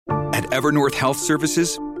At Evernorth Health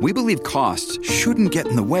Services, we believe costs shouldn't get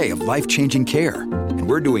in the way of life-changing care, and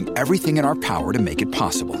we're doing everything in our power to make it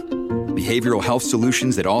possible. Behavioral health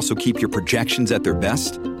solutions that also keep your projections at their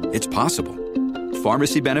best? It's possible.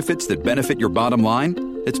 Pharmacy benefits that benefit your bottom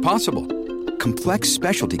line? It's possible. Complex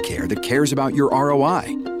specialty care that cares about your ROI?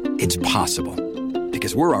 It's possible.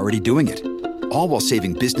 Because we're already doing it. All while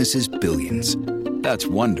saving businesses billions. That's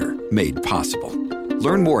Wonder made possible.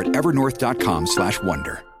 Learn more at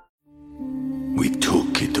evernorth.com/wonder. We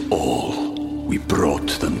took it all. We brought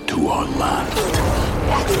them to our land.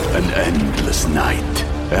 An endless night,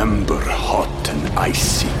 ember hot and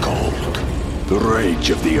icy cold. The rage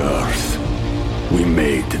of the earth. We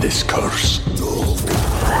made this curse.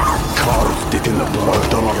 Carved it in the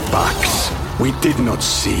blood on our backs. We did not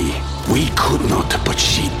see. We could not, but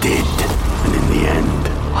she did. And in the end...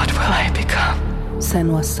 What will I become?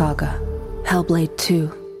 Senua's Saga. Hellblade 2.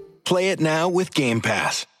 Play it now with Game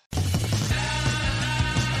Pass.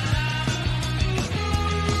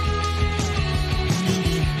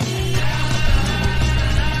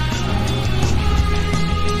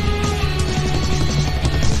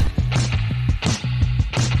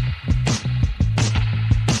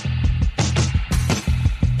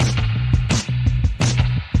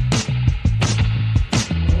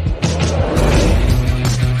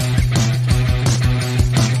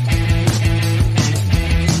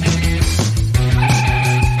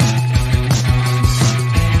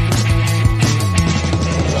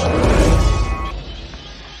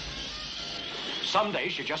 Some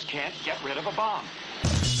days you just can't get rid of a bomb.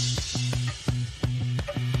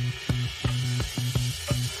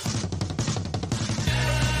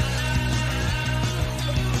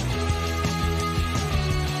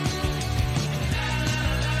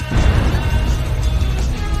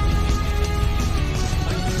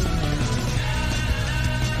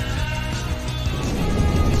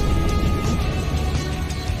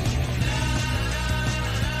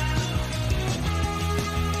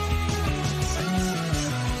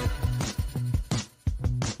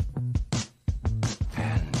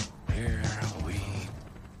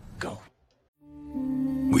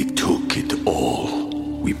 We took it all.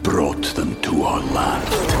 We brought them to our land.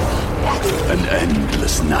 An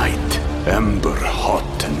endless night, ember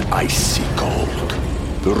hot and icy cold.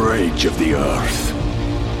 The rage of the earth.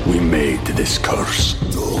 We made this curse.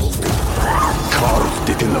 Carved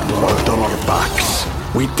it in the blood on our backs.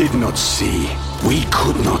 We did not see. We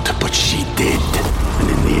could not, but she did. And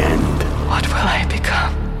in the end... What will I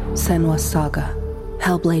become? Senua's Saga.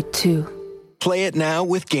 Hellblade 2. Play it now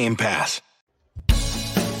with Game Pass.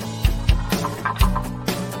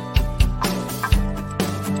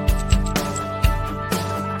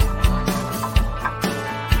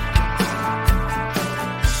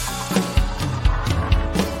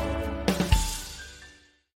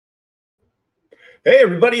 Hey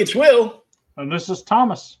everybody, it's Will. And this is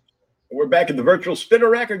Thomas. We're back at the virtual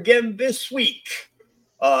spinner rack again this week.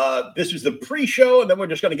 This is the pre-show, and then we're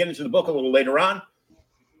just going to get into the book a little later on.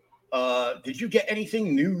 Did you get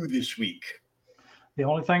anything new this week? The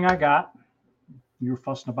only thing I got, you were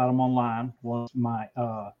fussing about them online, was my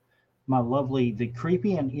lovely, the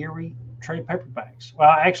creepy and eerie trade paperbacks. Well,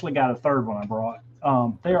 I actually got a third one I brought.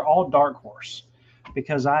 They're all Dark Horse,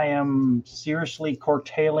 because I am seriously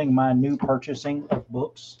curtailing my new purchasing of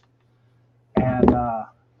books, and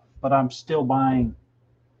but I'm still buying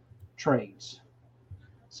trades.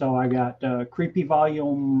 So I got Creepy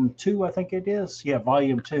Volume 2, I think it is. Yeah,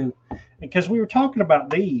 Volume 2. Because we were talking about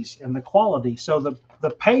these and the quality. So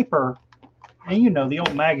the paper, and you know, the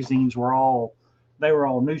old magazines were all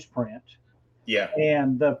newsprint. Yeah.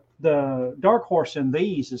 And the Dark Horse in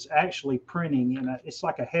these is actually printing, and it's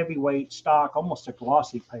like a heavyweight stock, almost a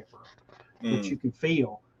glossy paper that you can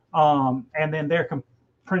feel. And then they're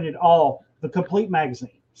printed all the complete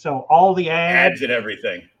magazine. So all the ads and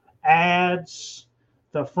everything. Ads,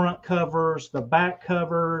 the front covers, the back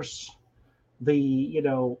covers, the,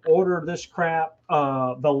 order this crap,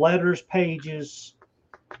 the letters pages.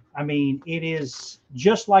 I mean, it is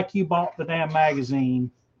just like you bought the damn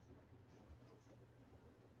magazine.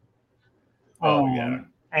 Yeah.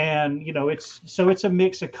 And it's a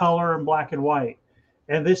mix of color and black and white.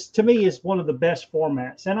 And this to me is one of the best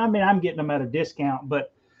formats. And I mean, I'm getting them at a discount,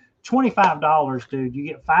 but $25, dude, you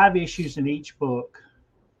get 5 issues in each book.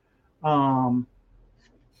 And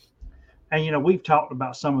we've talked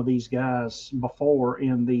about some of these guys before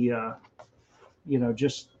in the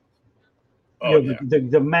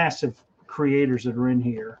the massive creators that are in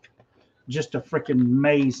here. Just a freaking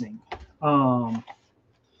amazing.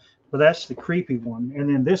 But that's the creepy one. And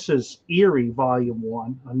then this is Eerie Volume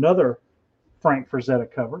 1, another Frank Frazetta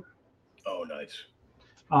cover. Oh, nice.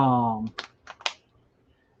 And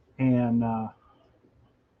a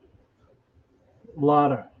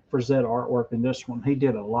lot of Frazetta artwork in this one. He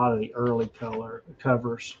did a lot of the early color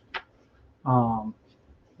covers.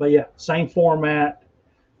 But yeah, same format,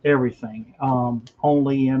 everything.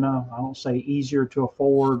 Only in a, I don't say easier to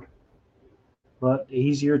afford, but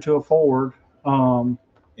easier to afford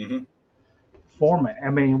format. I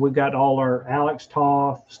mean, we got all our Alex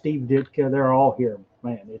Toth, Steve Ditka, they're all here.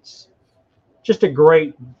 Man, it's just a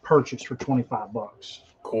great purchase for $25.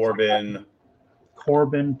 Corbin,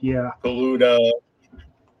 yeah. Galuda.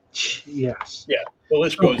 Yes. Yeah, the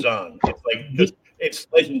list goes on. It's like just it's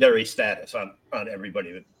legendary status on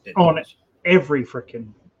everybody that did on those. Every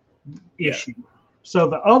freaking issue. Yeah. So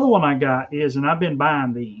the other one I got is, and I've been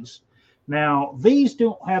buying these. Now, these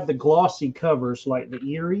don't have the glossy covers like the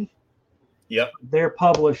Eerie. Yep. They're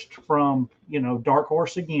published from, Dark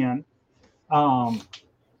Horse again. And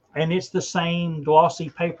it's the same glossy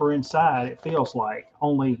paper inside, it feels like.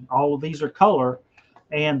 Only all of these are color.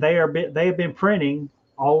 And they have been printing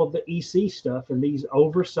all of the EC stuff in these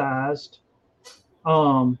oversized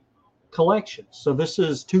collections. So this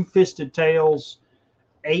is Two Fisted Tales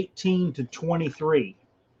 18 to 23.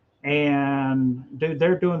 And dude,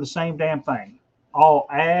 they're doing the same damn thing. All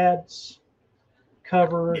ads,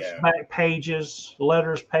 covers, back pages,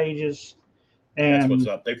 letters pages. And that's what's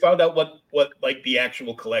up. They found out what like the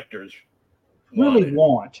actual collectors really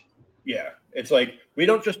want. Yeah. It's like we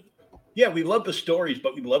don't just we love the stories,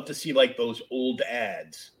 but we love to see like those old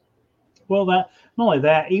ads. Well, that not only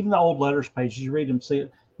that, even the old letters pages, you read them, see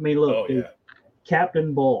it. I mean, look, dude,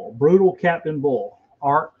 Captain Bull, Brutal Captain Bull,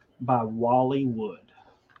 art by Wally Wood.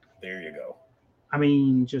 There you go. I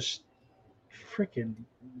mean, just freaking,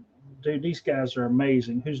 dude, these guys are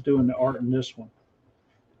amazing. Who's doing the art in this one?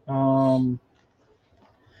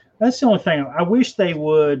 That's the only thing. I wish they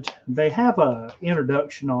would. They have a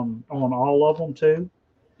introduction on all of them too,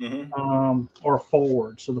 or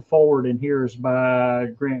forward. So the forward in here is by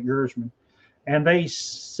Grant Gersman, and they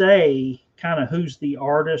say kind of who's the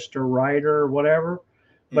artist or writer or whatever.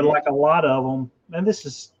 But like a lot of them, and this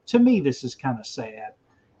is kind of sad.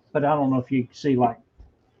 But I don't know if you see where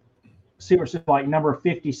it's like number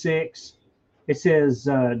 56. It says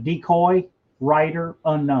decoy writer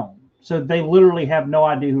unknown. So they literally have no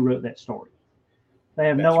idea who wrote that story. They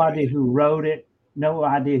have no idea who wrote it, no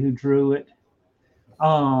idea who drew it.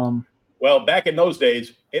 Well, back in those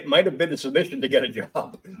days, it might have been a submission to get a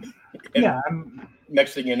job.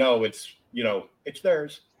 Next thing you know, it's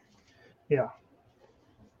theirs. Yeah.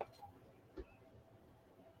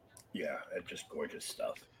 Yeah, it's just gorgeous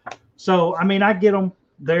stuff. So, I mean, I get them.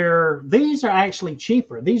 These are actually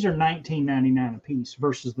cheaper. These are $19.99 a piece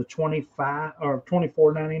versus the $25 or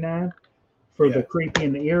 $24.99 for the Creepy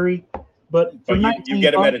and the Eerie. But you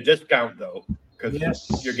get them at a discount though,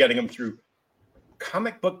 because you're getting them through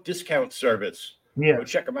Comic Book Discount Service. Yeah, go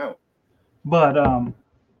check them out. But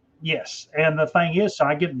yes, and the thing is, so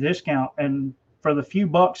I get the discount, and for the few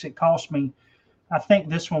bucks it cost me, I think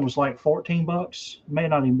this one was like $14. May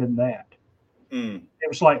not even been that. It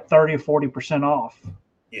was like 30 or 40% off.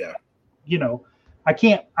 Yeah. I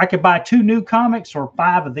could buy 2 new comics or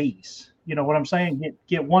 5 of these. You know what I'm saying?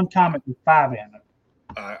 Get one comic with 5 in it.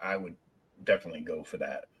 I would definitely go for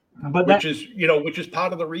that. But which is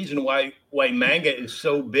part of the reason why manga is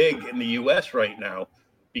so big in the US right now,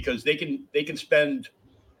 because they can spend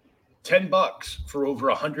 $10 for over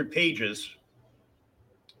 100 pages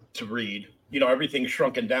to read. Everything's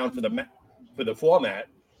shrunken down for the format.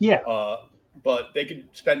 Yeah. But they could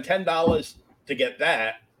spend $10 to get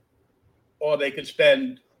that, or they could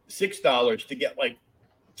spend $6 to get like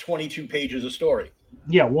 22 pages of story.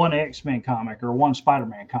 Yeah, one X-Men comic or one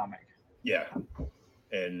Spider-Man comic. Yeah,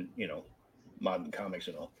 and modern comics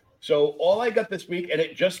and all. So all I got this week, and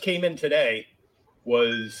it just came in today,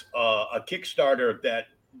 was a Kickstarter that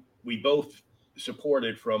we both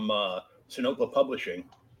supported from Sinopa Publishing,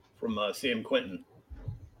 from Sam Quinton,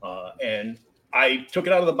 and I took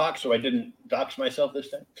it out of the box so I didn't dox myself this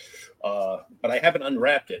time, but I haven't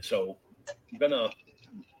unwrapped it. So I'm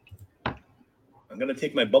gonna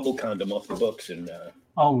take my bubble condom off the books and.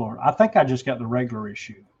 Oh Lord, I think I just got the regular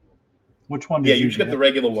issue. Which one? Did you just got the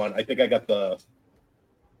regular one. I think I got the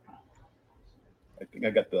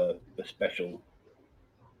special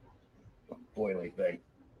boiling thing.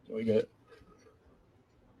 So we got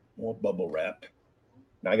more bubble wrap.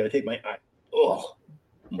 Now I got to take my eye. Oh.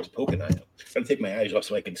 Almost poking eye out. I'm gonna take my eyes off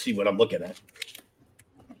so I can see what I'm looking at.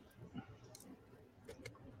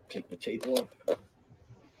 Take the tape off.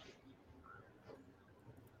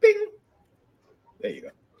 Bing. There you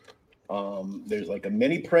go. There's like a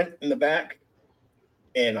mini print in the back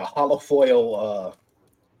and a holofoil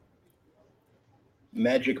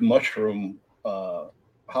magic mushroom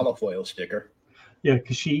holofoil sticker. Yeah,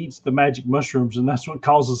 because she eats the magic mushrooms, and that's what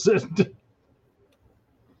causes it.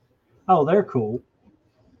 Oh, they're cool.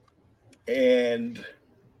 And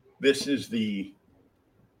this is the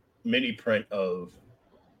mini print of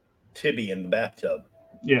Tibby in the bathtub.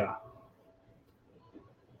 Yeah.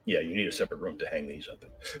 Yeah, you need a separate room to hang these up in.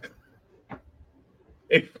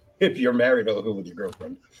 if you're married or with your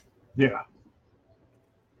girlfriend. Yeah.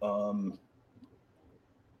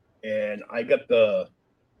 And I got the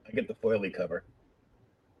foily cover.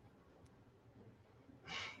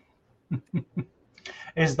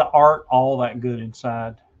 Is the art all that good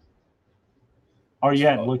inside? Or you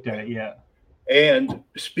hadn't looked at it yet? And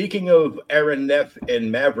speaking of Aaron Neff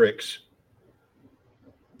and Mavericks,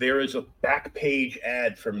 there is a back page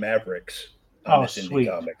ad for Mavericks on this sweet.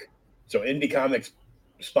 Indie comic. So Indie Comics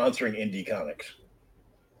sponsoring Indie Comics.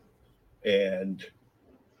 And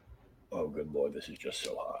oh good Lord, this is just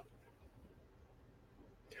so hot.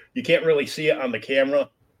 You can't really see it on the camera,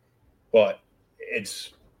 but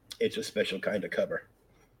it's a special kind of cover.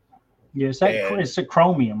 Yeah, it's a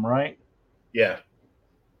chromium, right? Yeah.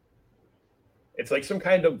 It's like some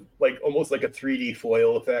kind of almost like a 3D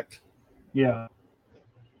foil effect. Yeah.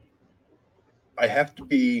 I have to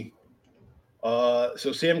be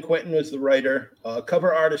so Sam Quentin was the writer.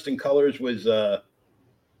 Cover artist and colors was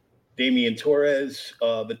Damian Torres.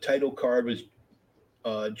 The title card was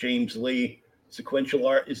James Lee. Sequential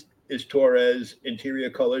art is Torres. Interior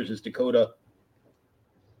colors is Dakota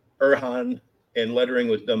Erhan. And lettering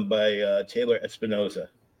was done by Taylor Espinoza.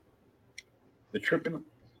 The Trippin'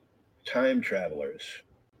 Time Travelers.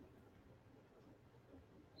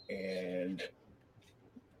 And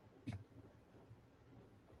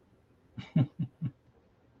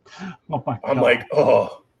oh my God. I'm like,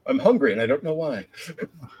 oh, I'm hungry and I don't know why.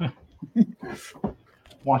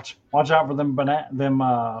 Watch out for them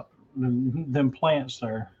plants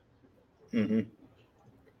there. Mm-hmm.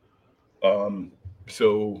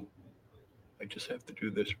 So I just have to do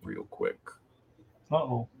this real quick.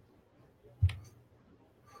 Uh-oh.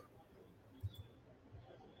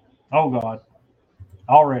 Oh God.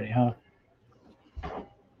 Already, huh?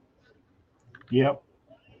 Yep.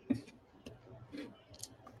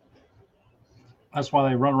 That's why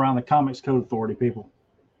they run around the Comics Code Authority, people.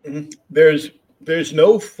 Mm-hmm. There's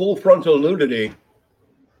no full frontal nudity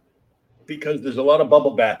because there's a lot of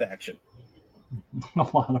bubble bath action. A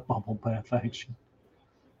lot of bubble bath action.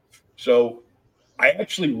 So I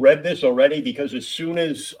actually read this already because as soon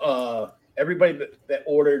as everybody that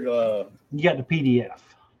ordered you got the PDF.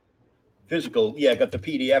 Physical, yeah, got the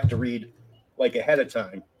PDF to read ahead of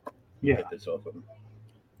time. Yeah. Get this off of them.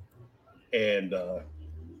 And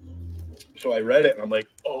so I read it and I'm like,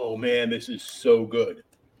 oh man, this is so good.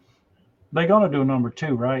 They're gonna do number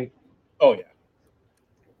 2, right? Oh yeah.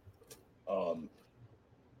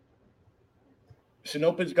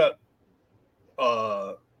 Sinopa's got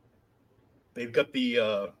they've got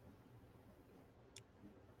the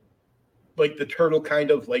the turtle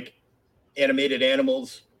kind of animated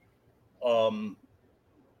animals of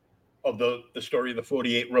the story of the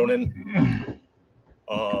 48 Ronin.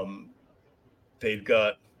 They've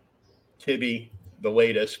got Tibby, the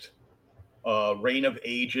latest, Reign of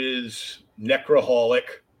Ages,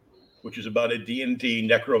 Necroholic, which is about a D&D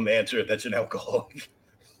necromancer that's an alcoholic.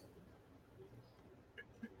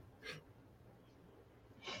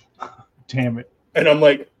 Damn it. And I'm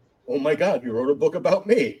like, oh my God, you wrote a book about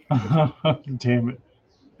me. Damn it.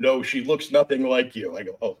 No, she looks nothing like you. I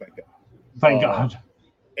go, oh, thank God. Thank God.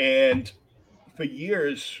 And for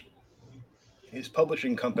years, his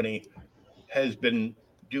publishing company has been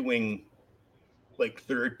doing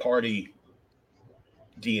third-party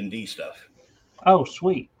D&D stuff. Oh,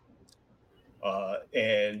 sweet.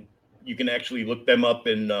 And you can actually look them up,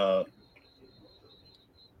 and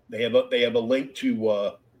they have a link to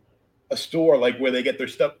a store where they get their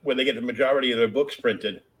stuff, where they get the majority of their books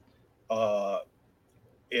printed.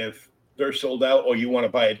 If they're sold out or you want to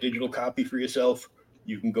buy a digital copy for yourself,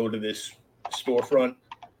 you can go to this storefront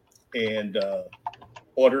and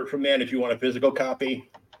order it from there. And if you want a physical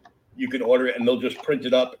copy, you can order it and they'll just print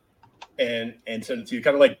it up and send it to you.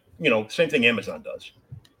 Kind of same thing Amazon does.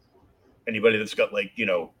 Anybody that's got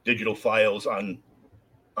digital files on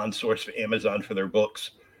source for Amazon for their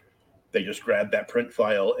books, they just grab that print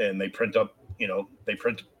file and they print up,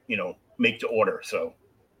 make to order. So,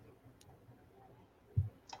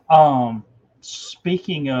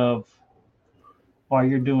 speaking of, while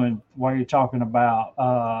you're talking about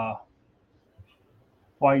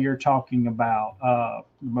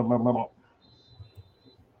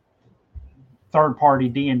third-party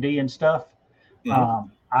D&D and stuff, mm-hmm.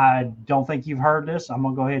 I don't think you've heard this. I'm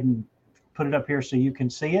going to go ahead and put it up here so you can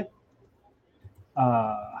see it.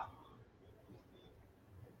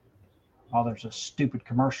 There's a stupid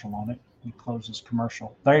commercial on it. Let me close this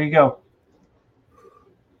commercial. There you go.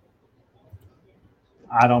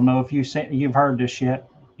 I don't know if you've heard this yet.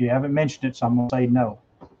 You haven't mentioned it, so I'm going to say no.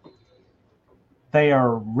 They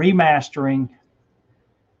are remastering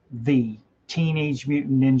the Teenage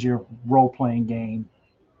Mutant Ninja role-playing game.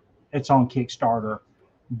 It's on Kickstarter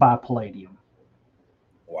by Palladium.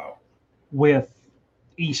 Wow. With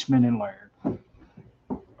Eastman and Laird.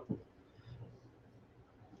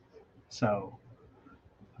 So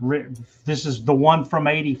this is the one from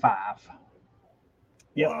 '85.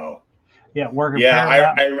 Yep. Wow.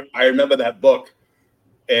 Yeah, I remember that book,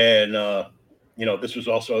 and this was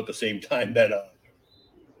also at the same time that it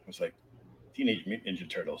was like Teenage Mutant Ninja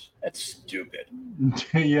Turtles. That's stupid.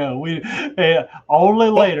 Yeah, only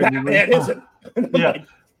later. Batman isn't. Yeah,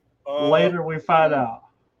 later we find out.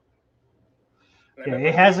 Yeah,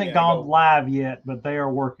 it hasn't gone live yet, but they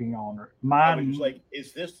are working on it. I was like,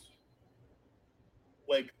 is this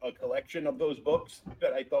like a collection of those books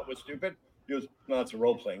that I thought was stupid? He goes, no, it's a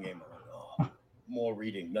role-playing game. I'm like, oh, more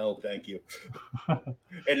reading. No, thank you.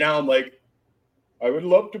 And now I'm like, I would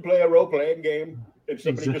love to play a role-playing game if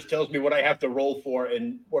somebody just tells me what I have to roll for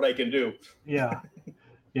and what I can do. Yeah.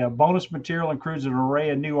 Yeah, bonus material includes an array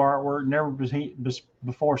of new artwork, never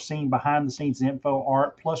before seen behind-the-scenes info,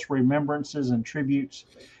 art, plus remembrances and tributes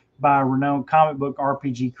by renowned comic book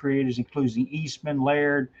RPG creators, including Eastman,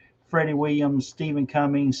 Laird, Freddie Williams, Stephen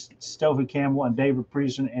Cummings, Stophy Campbell, and David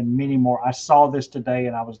Priestley, and many more. I saw this today,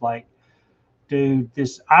 and I was like, dude,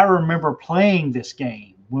 I remember playing this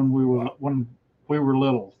game when we were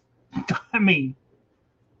little. I mean,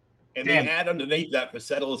 and they add underneath that for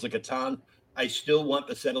Settlers of Catan. I still want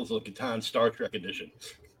the Settlers of Catan Star Trek edition.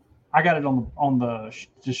 I got it on the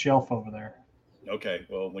shelf over there. Okay,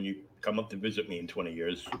 well, when you come up to visit me in 20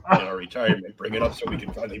 years in our retirement, bring it up so we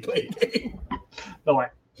can finally play a game. No way.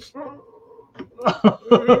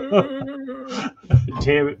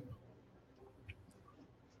 Damn it.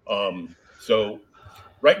 So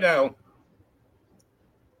right now,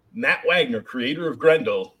 Matt Wagner, creator of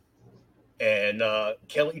Grendel, and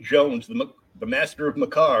Kelly Jones, the master of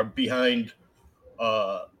Macabre, behind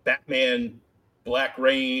Batman, Black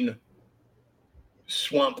Rain,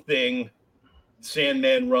 Swamp Thing,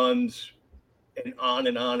 Sandman Runs, and on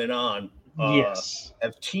and on and on. Yes.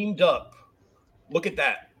 Have teamed up. Look at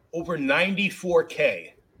that. Over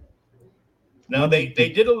 94K. Now they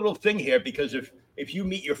did a little thing here because if you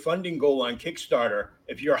meet your funding goal on Kickstarter,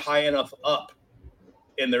 if you're high enough up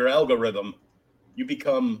in their algorithm, you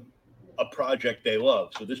become a project they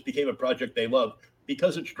love. So this became a project they love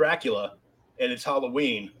because it's Dracula and it's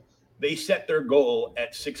Halloween. They set their goal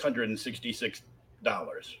at $666.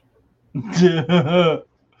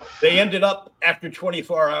 They ended up after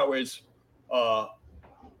 24 hours,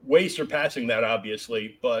 way surpassing that,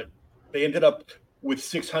 obviously, but they ended up with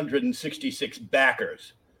 666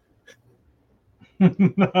 backers.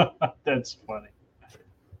 That's funny.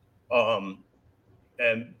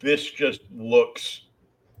 And this just looks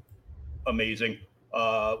amazing.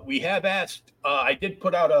 We have asked. I did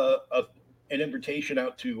put out an invitation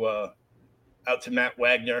out to Matt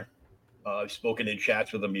Wagner. I've spoken in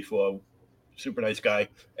chats with him before. Super nice guy,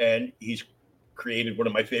 and he's created one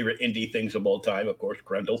of my favorite indie things of all time, of course,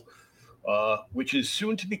 Grendel, which is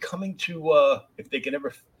soon to be coming to. If they can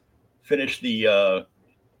ever finish the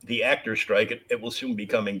actor strike, it will soon be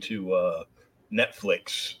coming to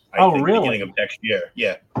Netflix. I think really? Beginning of next year.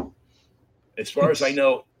 Yeah. As far as I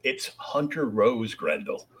know, it's Hunter Rose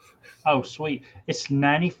Grendel. Oh, sweet! It's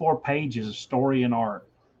 94 pages of story and art.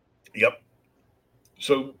 Yep.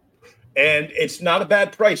 So, and it's not a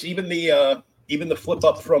bad price. Even the flip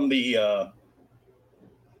up from the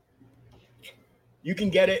you can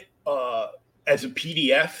get it as a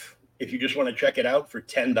PDF if you just want to check it out for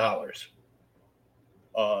 $10.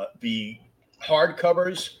 The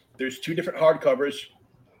hardcovers, there's two different hardcovers.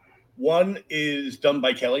 One is done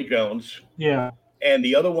by Kelly Jones. Yeah. And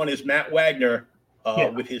the other one is Matt Wagner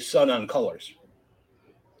with his son on colors.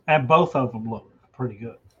 And both of them look pretty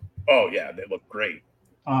good. Oh, yeah, they look great.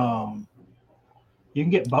 You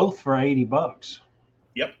can get both for $80.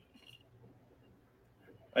 Yep.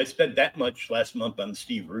 I spent that much last month on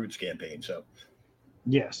Steve Rude's campaign, so.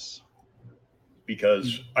 Yes.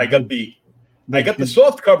 Because I got the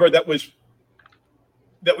soft cover that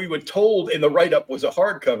we were told in the write-up was a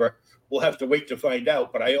hardcover. We'll have to wait to find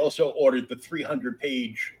out. But I also ordered the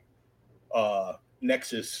 300-page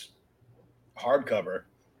Nexus hardcover,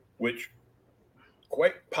 which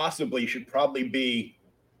quite possibly should probably be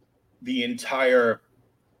the entire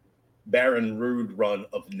Baron Rood run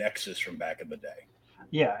of Nexus from back in the day.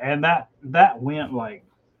 Yeah, and that went like,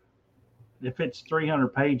 if it's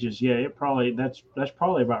 300 pages, yeah, that's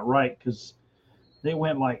probably about right, because they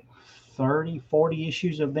went like 30, 40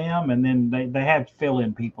 issues of them, and then they had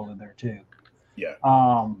fill-in people in there too. Yeah.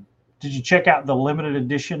 Did you check out the limited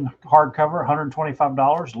edition hardcover,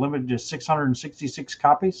 $125, limited to 666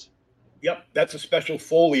 copies? Yep, that's a special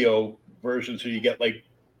folio version, so you get like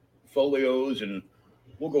folios, and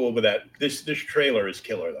we'll go over that. This trailer is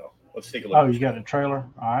killer, though. Let's take a look. Oh, you got a trailer?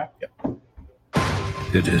 All right. Yep.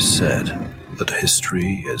 It is said that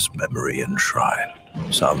history is memory enshrined.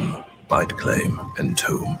 Some might claim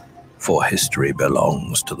entomb, for history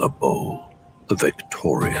belongs to the bold, the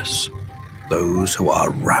victorious, those who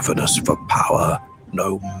are ravenous for power,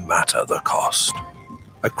 no matter the cost.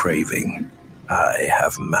 A craving I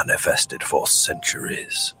have manifested for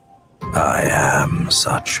centuries. I am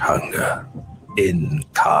such hunger,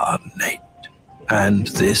 incarnate. And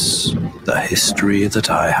this, the history that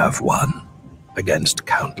I have won, against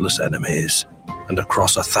countless enemies, and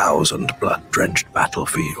across 1,000 blood-drenched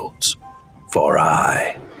battlefields. For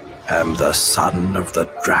I am the son of the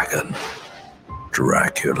dragon,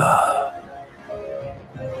 Dracula.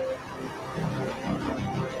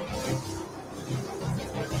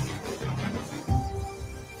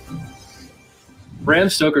 Bram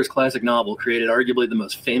Stoker's classic novel created arguably the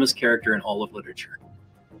most famous character in all of literature.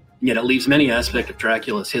 Yet it leaves many aspects of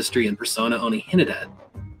Dracula's history and persona only hinted at,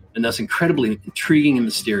 and thus incredibly intriguing and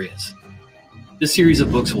mysterious. This series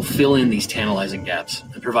of books will fill in these tantalizing gaps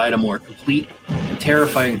and provide a more complete and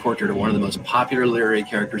terrifying portrait of one of the most popular literary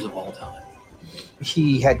characters of all time.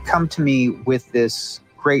 He had come to me with this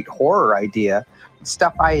great horror idea,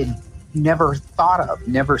 stuff I had never thought of,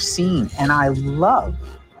 never seen, and I love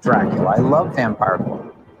Dracula. I love vampire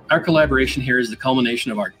lore. Our collaboration here is the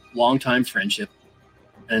culmination of our longtime friendship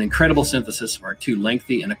and an incredible synthesis of our two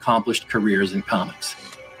lengthy and accomplished careers in comics.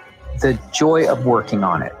 The joy of working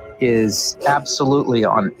on it is absolutely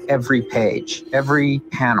on every page, every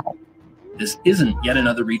panel. This isn't yet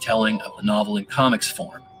another retelling of the novel in comics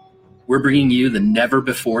form. We're bringing you the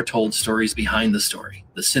never-before-told stories behind the story,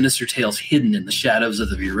 the sinister tales hidden in the shadows of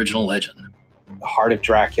the original legend. The heart of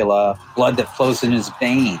Dracula, blood that flows in his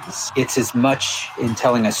veins. It's as much in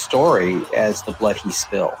telling a story as the blood he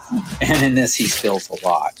spills. And in this, he spills a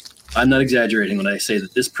lot. I'm not exaggerating when I say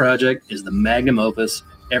that this project is the magnum opus,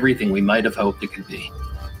 everything we might have hoped it could be.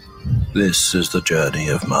 This is the journey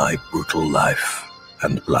of my brutal life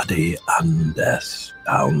and bloody undeath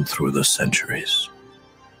down through the centuries.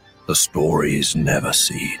 The stories never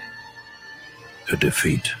seen. To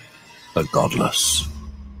defeat the godless,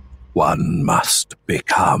 one must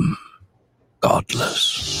become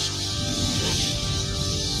godless.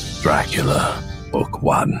 Dracula, Book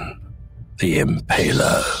 1, The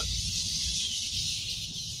Impaler.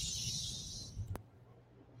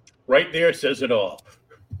 Right there says it all.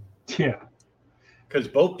 Yeah. Because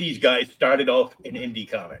both these guys started off in indie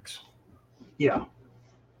comics. Yeah.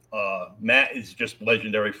 Matt is just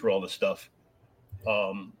legendary for all the stuff.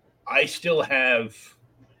 I still have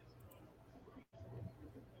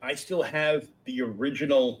the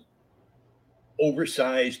original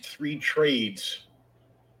oversized 3 trades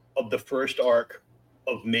of the first arc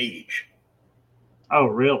of Mage. Oh,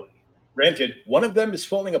 really? Granted, one of them is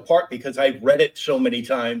falling apart because I read it so many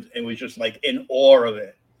times and was just like in awe of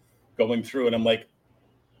it going through. And I'm like,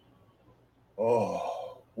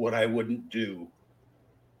 oh, what I wouldn't do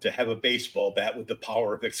to have a baseball bat with the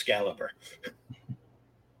power of Excalibur.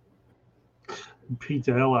 Beat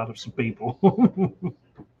the hell out of some people.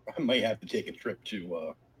 I might have to take a trip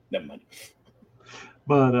to, never mind.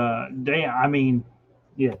 But, damn, I mean,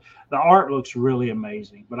 yeah, the art looks really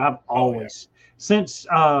amazing. But I've always, since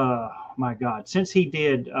he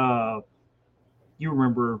did, you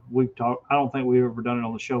remember we've talked, I don't think we've ever done it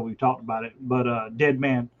on the show. We've talked about it, but Dead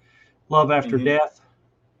Man, Love After Death.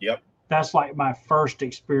 Yep. That's like my first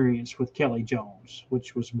experience with Kelly Jones,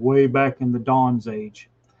 which was way back in the Dawn's Age.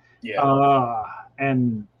 Yeah.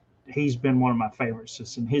 And he's been one of my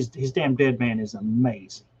favorites. And his damn Dead Man is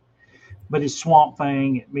amazing. But his Swamp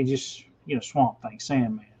Thing, I mean, just, Swamp Thing,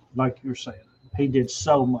 Sandman, like you were saying, he did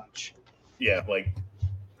so much. Yeah, like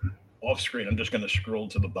off screen, I'm just going to scroll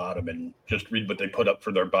to the bottom and just read what they put up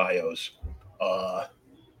for their bios.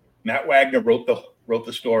 Matt Wagner wrote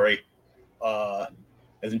the story.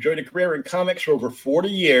 Has enjoyed a career in comics for over 40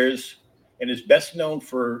 years and is best known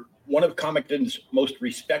for one of Comicton's most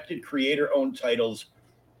respected creator-owned titles,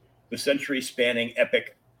 the century-spanning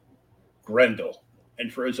epic Grendel,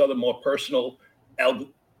 and for his other more personal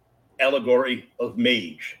allegory of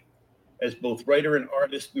Mage. As both writer and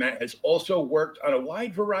artist, Matt has also worked on a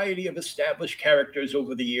wide variety of established characters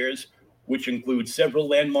over the years, which include several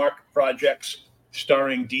landmark projects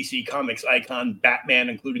starring DC Comics icon Batman,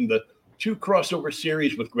 including the 2 crossover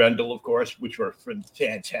series with Grendel, of course, which were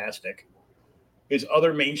fantastic. His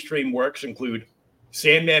other mainstream works include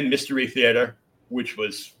Sandman Mystery Theater, which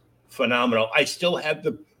was phenomenal. I still have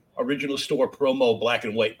the original store promo black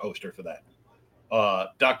and white poster for that.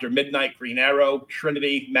 Dr. Midnight, Green Arrow,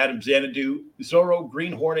 Trinity, Madame Xanadu, Zorro,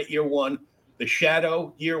 Green Hornet, Year One, The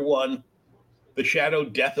Shadow, Year One, The Shadow,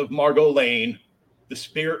 Death of Margot Lane, The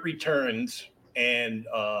Spirit Returns, and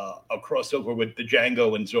a crossover with the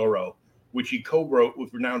Django and Zorro, which he co-wrote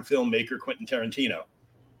with renowned filmmaker Quentin Tarantino.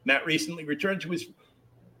 Matt recently returned to his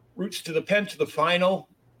roots to the pen to the final.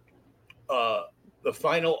 The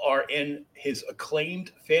final are in his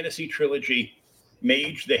acclaimed fantasy trilogy,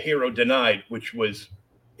 Mage the Hero Denied, which was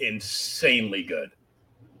insanely good.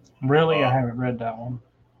 Really? I haven't read that one.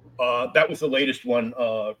 That was the latest one.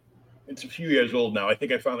 It's a few years old now. I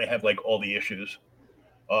think I finally have like all the issues.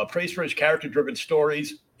 Praised for his character-driven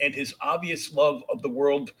stories and his obvious love of the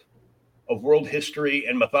world history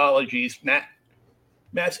and mythologies,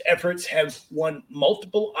 Matt's efforts have won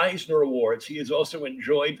multiple Eisner Awards. He has also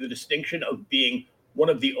enjoyed the distinction of being one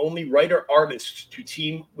of the only writer-artists to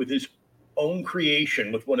team with his own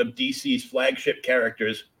creation with one of DC's flagship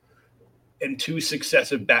characters in 2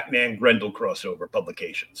 successive Batman Grendel crossover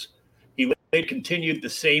publications. He later continued the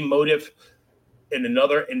same motive in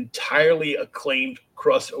another entirely acclaimed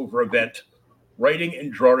crossover event, writing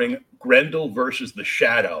and drawing Grendel versus the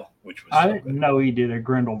Shadow, which was I didn't know he did a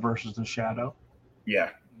Grendel versus the Shadow.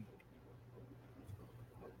 Yeah.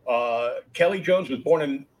 Kelly Jones was born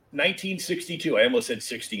in 1962. I almost said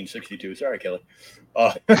 1662. Sorry, Kelly.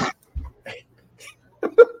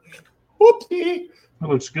 Whoopsie. It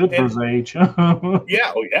looks good for his age. Yeah.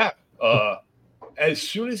 Oh, yeah. As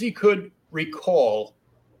soon as he could recall,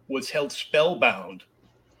 was held spellbound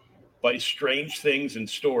by strange things and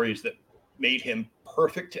stories that made him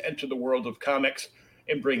perfect to enter the world of comics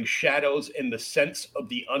and bring shadows and the sense of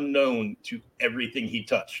the unknown to everything he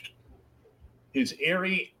touched. His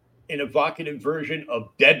airy and evocative version of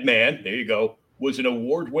Dead Man, there you go, was an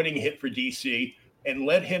award-winning hit for DC and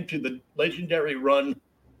led him to the legendary run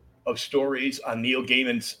of stories on Neil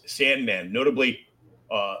Gaiman's Sandman, notably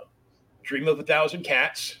Dream of a Thousand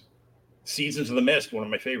Cats, Seasons of the Mist, one of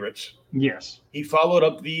my favorites. Yes. He followed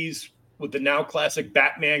up these with the now classic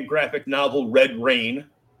Batman graphic novel Red Rain,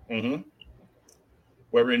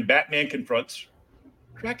 wherein Batman confronts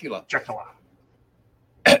Dracula.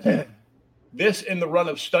 This in the run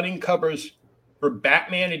of stunning covers for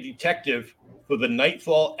Batman and Detective for the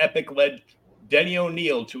Nightfall epic led Denny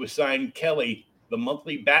O'Neil to assign Kelly the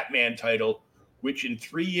monthly Batman title, which in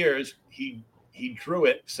 3 years he drew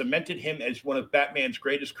it, cemented him as one of Batman's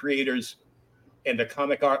greatest creators and a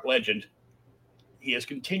comic art legend. He has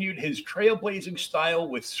continued his trailblazing style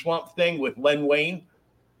with Swamp Thing with Len Wein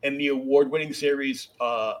and the award-winning series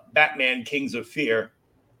Batman Kings of Fear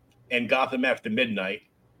and Gotham After Midnight.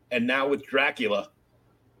 And now with Dracula,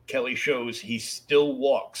 Kelly shows he still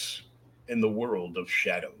walks in the world of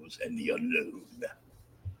shadows and the unknown.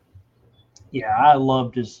 Yeah, I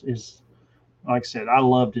loved his like I said, I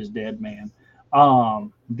loved his Dead Man.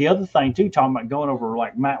 The other thing too, talking about going over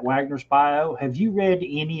like Matt Wagner's bio, have you read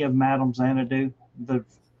any of Madame Xanadu, the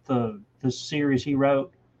series he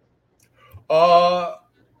wrote?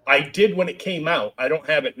 I did when it came out. I don't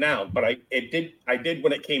have it now, but I did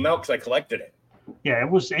when it came out because I collected it. Yeah,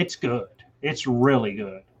 it's good. It's really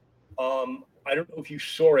good. I don't know if you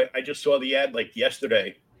saw it. I just saw the ad like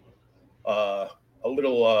yesterday. A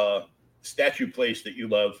little statue place that you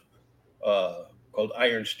love called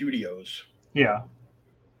Iron Studios. Yeah.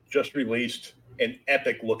 Just released an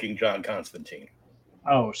epic looking John Constantine.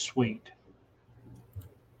 Oh, sweet.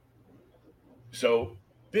 So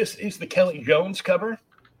this is the Kelly Jones cover.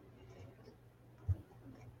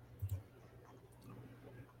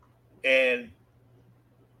 And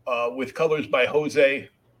with colors by Jose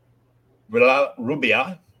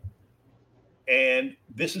Rubia. And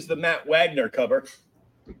this is the Matt Wagner cover,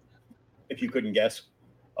 if you couldn't guess,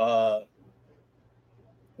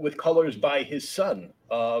 with colors by his son,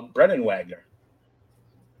 Brennan Wagner.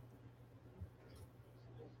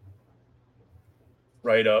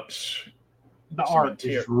 Write-ups. The art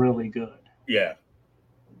is really good. Yeah.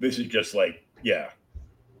 This is just like, yeah.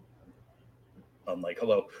 I'm like,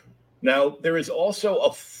 hello. Now, there is also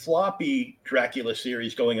a floppy Dracula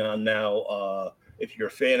series going on now. If you're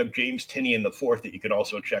a fan of James Tynion IV, that you can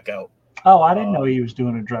also check out. Oh, I didn't know he was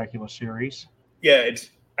doing a Dracula series. Yeah,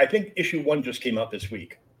 I think issue 1 just came out this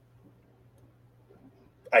week.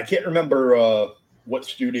 I can't remember what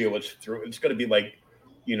studio it's through. It's going to be like,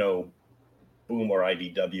 Boom or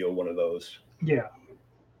IDW or one of those. Yeah.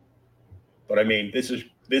 But I mean, this is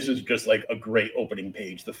just like a great opening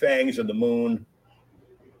page. The fangs and the moon,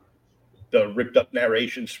 the ripped up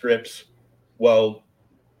narration strips. Well,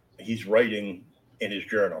 he's writing in his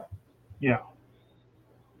journal. Yeah.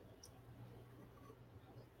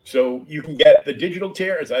 So you can get the digital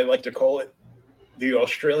tier, as I like to call it, the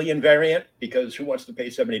Australian variant, because who wants to pay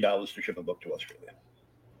 $70 to ship a book to Australia?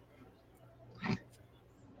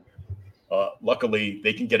 Luckily,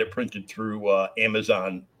 they can get it printed through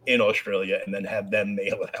Amazon in Australia and then have them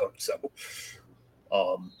mail it out. So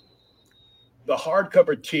the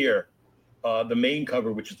hardcover tier, the main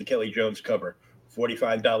cover, which is the Kelly Jones cover,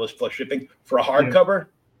 $45 plus shipping. For a hardcover,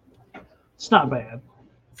 it's not bad.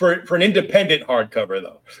 For an independent hardcover,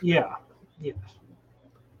 though. Yeah. Yes.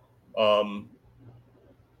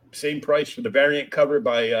 Same price for the variant cover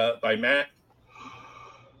by Matt,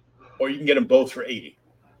 or you can get them both for $80.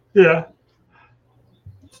 Yeah.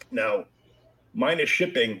 Now, minus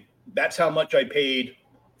shipping, that's how much I paid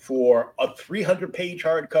for a 300-page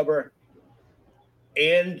hardcover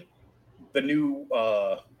and the new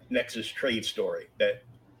Nexus trade story that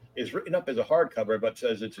is written up as a hardcover but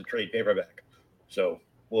says it's a trade paperback. So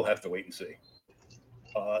we'll have to wait and see.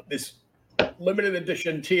 This limited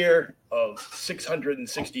edition tier of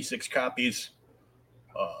 666 copies,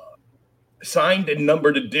 signed and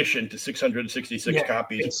numbered edition to 666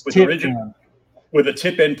 copies with a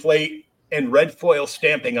tip-in plate and red foil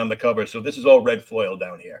stamping on the cover. So this is all red foil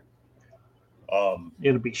down here.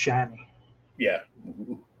 It'll be shiny. Yeah.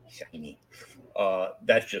 Ooh, shiny.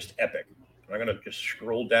 That's just epic. I'm going to just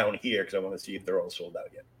scroll down here because I want to see if they're all sold out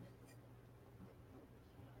yet.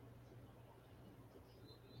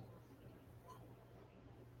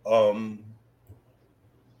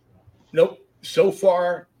 Nope. So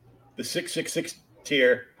far, the 666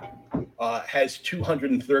 tier has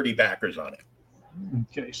 230 backers on it.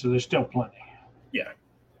 Okay, so there's still plenty. Yeah.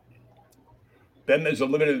 Then there's a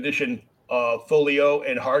limited edition folio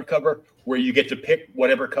and hardcover where you get to pick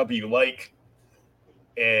whatever cover you like,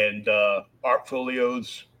 and art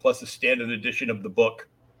folios plus a standard edition of the book,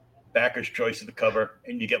 backer's choice of the cover,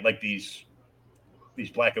 and you get like these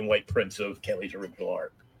black and white prints of Kelly's original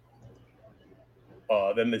art.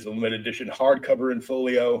 Then there's a limited edition hardcover and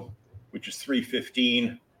folio, which is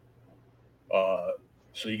 $315. So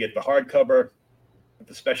you get the hardcover,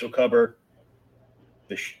 the special cover,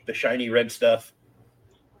 the shiny red stuff,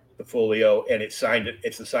 the folio, and it's signed.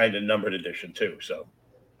 It's a signed and numbered edition too. So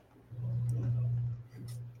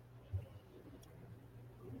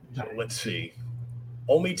let's see.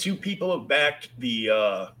 Only 2 people have backed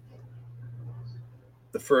the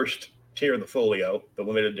first tier of the folio, the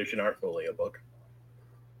limited edition art folio book.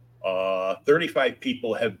 35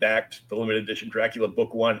 people have backed the limited edition Dracula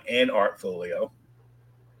Book 1 and art folio.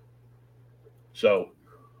 So,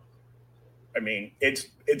 I mean, it's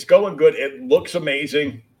going good. It looks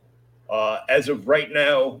amazing. As of right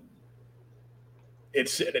now,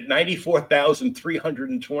 it's at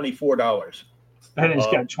 $94,324. And it's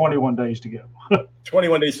got 21 days to go.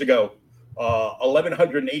 21 days to go.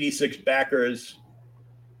 1,186 backers.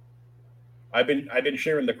 I've been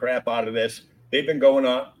sharing the crap out of this. They've been going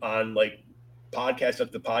on like podcast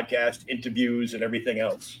after podcast, interviews, and everything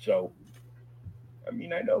else. So, I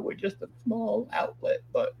mean, I know we're just a small outlet,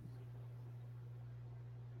 but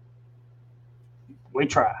we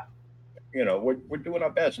try. We're doing our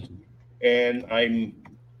best, and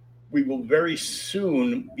we will very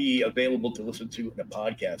soon be available to listen to in a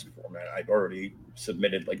podcast format. I've already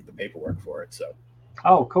submitted like the paperwork for it. So,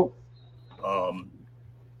 oh, cool.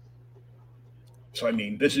 So I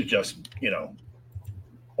mean, this is just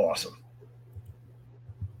awesome.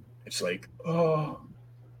 It's like, oh,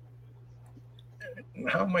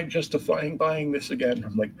 how am I justifying buying this again?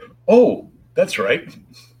 I'm like, oh, that's right.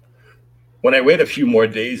 When I wait a few more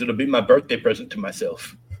days, it'll be my birthday present to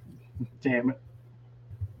myself. Damn it.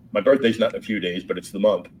 My birthday's not in a few days, but it's the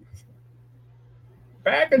month.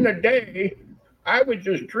 Back in the day, I would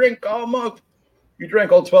just drink all month. You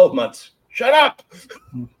drank all 12 months. Shut up.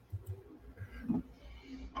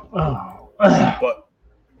 Oh. But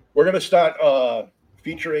we're going to start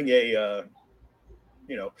featuring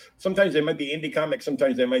sometimes they might be indie comics,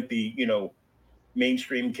 sometimes they might be,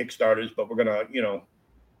 mainstream Kickstarters, but we're going to,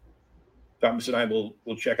 Thomas and I will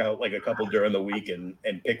check out like a couple during the week and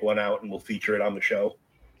pick one out, and we'll feature it on the show.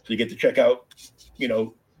 So you get to check out,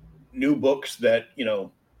 new books that,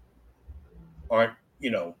 aren't,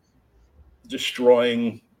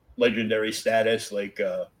 destroying legendary status, like,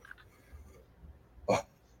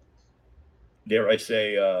 dare I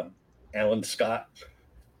say, Alan Scott.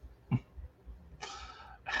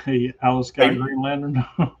 Hey, Alan Scott, Green Lantern.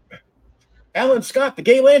 Alan Scott, the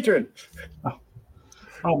Gay Lantern.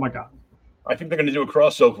 Oh my God. I think they're going to do a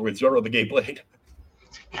crossover with Zorro the Gay Blade.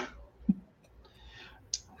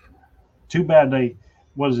 Too bad they,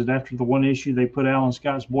 what is it, after the one issue they put Alan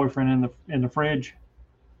Scott's boyfriend in the fridge?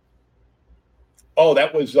 Oh,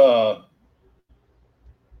 that was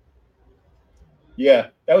yeah,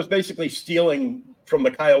 that was basically stealing from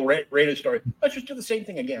the Kyle Rayner story. Let's just do the same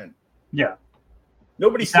thing again. Yeah.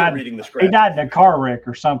 Nobody's still reading the script. He died in a car wreck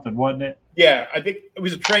or something, wasn't it? Yeah, I think it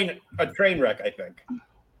was a train wreck, I think.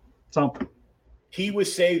 Something. He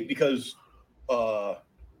was saved because the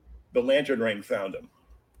Lantern Ring found him.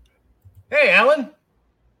 Hey, Alan.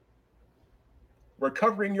 We're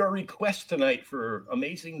covering your request tonight for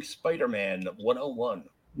Amazing Spider-Man 101.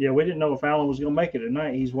 Yeah, we didn't know if Alan was going to make it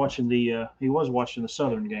tonight. He was watching the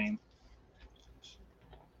Southern game.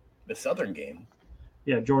 The Southern game?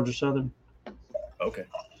 Yeah, Georgia Southern. Okay.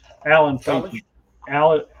 Alan played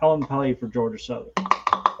for Georgia Southern.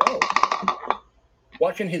 Oh.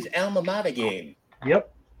 Watching his alma mater game.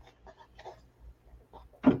 Yep.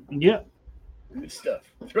 Yep. Good stuff.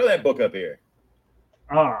 Throw that book up here.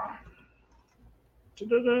 Ah.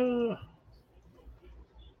 Da-da-da.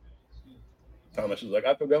 Thomas is like,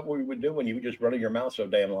 I forgot what we would do when you were just running your mouth so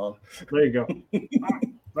damn long. There you go.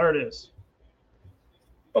 There it is.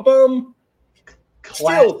 Ba-boom.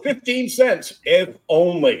 Still 15 cents, if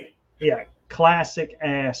only. Yeah, classic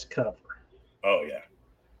ass cover. Oh, yeah.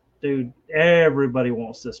 Dude, everybody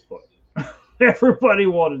wants this book. Everybody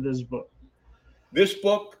wanted this book. This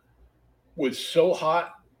book was so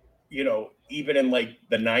hot, even in like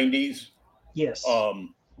the 90s. Yes.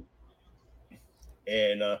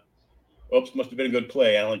 Oops, must have been a good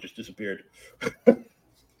play. Alan just disappeared.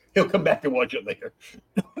 He'll come back and watch it later.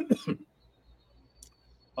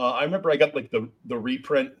 I remember I got like the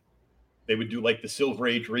reprint. They would do like the Silver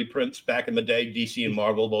Age reprints back in the day. DC and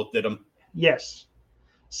Marvel both did them. Yes.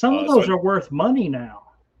 Some of those are worth money now.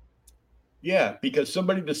 Yeah, because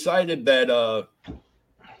somebody decided that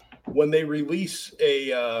when they release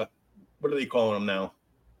a what are they calling them now?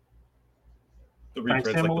 The reprints,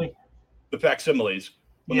 facsimile? The facsimiles.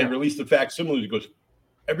 When they release the facsimiles, it goes,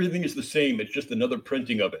 everything is the same. It's just another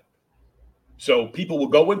printing of it. So people will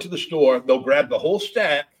go into the store, they'll grab the whole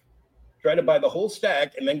stack, try to buy the whole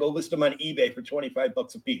stack, and then go list them on eBay for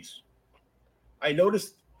 $25 a piece. I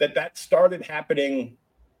noticed that started happening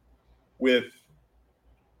with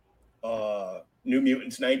New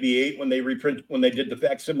Mutants 98 when they did the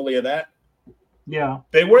facsimile of that. Yeah.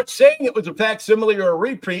 They weren't saying it was a facsimile or a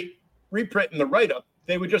reprint in the write-up.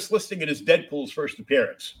 They were just listing it as Deadpool's first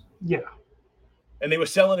appearance. Yeah. And they were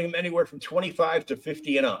selling them anywhere from 25 to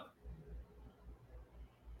 50 and up.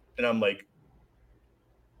 And I'm like,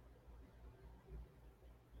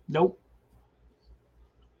 nope.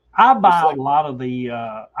 I buy a lot of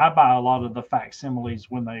the facsimiles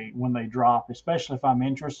when they drop, especially if I'm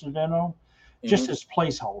interested in them, just as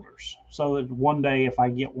placeholders. So that one day if I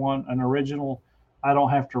get an original, I don't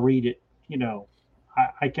have to read it.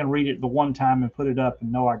 I can read it the one time and put it up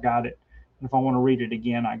and know I got it. And if I want to read it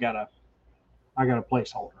again, I got a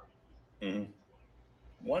placeholder. Mm-hmm.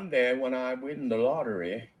 One day when I win the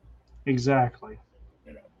lottery. Exactly.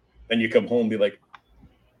 Then you come home and be like,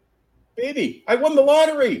 baby, I won the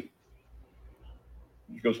lottery.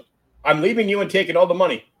 He goes, I'm leaving you and taking all the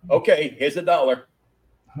money. Okay, here's $1.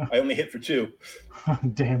 I only hit for 2.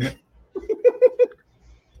 Damn it.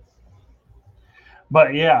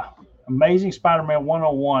 But yeah, Amazing Spider-Man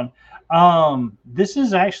 101. This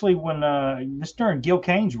is actually this during Gil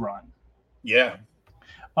Kane's run. Yeah.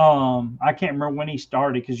 I can't remember when he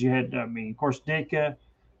started because you had, of course, Ditka,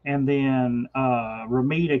 and then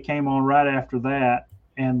Romita came on right after that.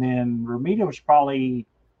 And then Romita was probably,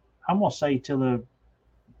 I'm going to say till the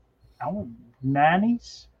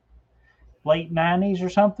 90s, late 90s or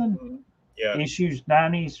something. Yeah. Issues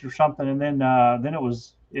 90s or something. And then it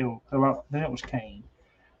was Kane.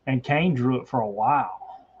 And Kane drew it for a while.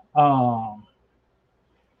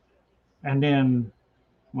 And then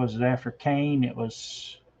was it after Kane? It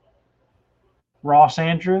was Ross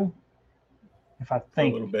Andrew, if I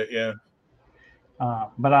think. A little bit, yeah.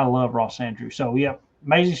 But I love Ross Andrew. So, yep.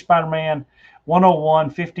 Amazing Spider-Man 101,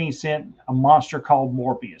 15 cent, a monster called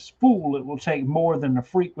Morbius. Fool, it will take more than a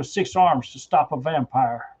freak with 6 arms to stop a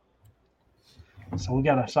vampire. So we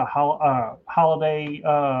got a holiday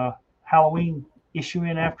Halloween issue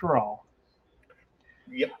in after all.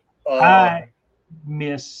 Yep. I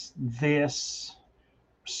miss this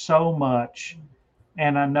so much,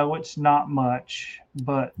 and I know it's not much,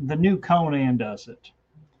 but the new Conan does it.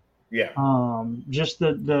 Yeah. Just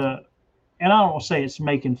the and I don't say it's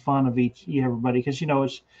making fun of everybody, because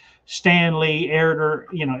it's Stan Lee, editor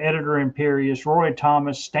Imperius, Roy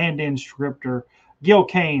Thomas, stand-in scripter, Gil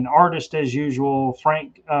Kane, artist as usual,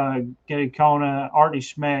 Frank Gacona, Artie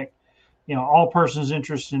Schmeck. All persons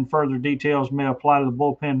interested in further details may apply to the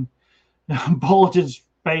bullpen bulletin's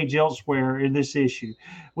page elsewhere in this issue.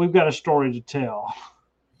 We've got a story to tell.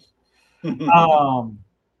 And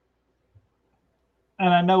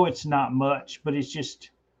I know it's not much, but it's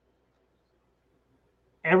just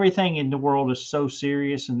everything in the world is so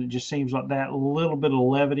serious, and it just seems like that little bit of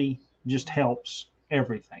levity just helps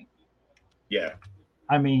everything. Yeah.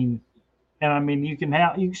 I mean, you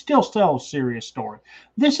can still tell a serious story.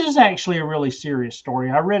 This is actually a really serious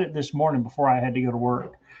story. I read it this morning before I had to go to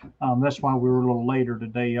work. That's why we were a little later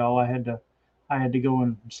today, y'all. I had to go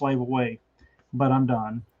and slave away, but I'm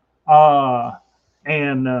done.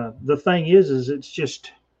 And the thing is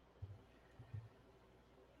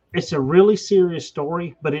it's a really serious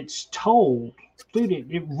story, but it's told, dude,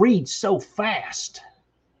 it reads so fast.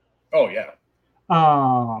 Oh yeah.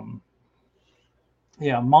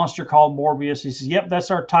 Yeah, Monster Called Morbius. He says, yep, that's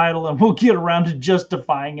our title, and we'll get around to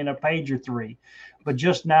justifying in a page or three. But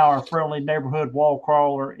just now, our friendly neighborhood wall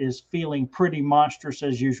crawler is feeling pretty monstrous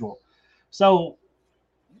as usual. So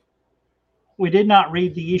we did not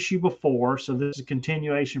read the issue before, so this is a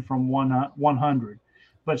continuation from 100.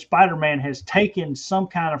 But Spider-Man has taken some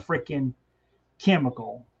kind of freaking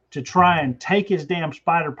chemical to try and take his damn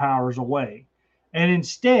spider powers away. And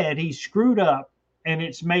instead, he screwed up, and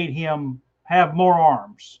it's made him have more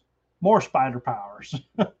arms, more spider powers.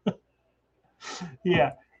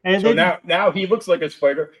 Yeah. And so then, now he looks like a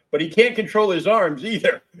spider, but he can't control his arms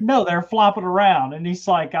either. No, they're flopping around. And he's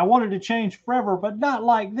like, I wanted to change forever, but not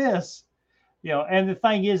like this. And the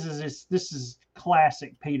thing is this is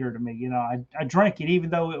classic Peter to me. I drank it even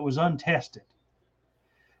though it was untested.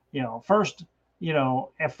 At first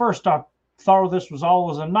I thought this was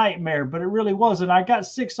always a nightmare, but it really wasn't. I got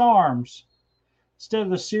 6 arms. Instead of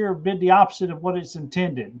the syrup did the opposite of what it's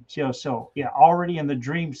intended. Already in the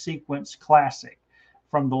dream sequence classic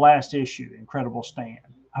from the last issue, Incredible Stan.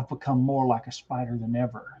 I've become more like a spider than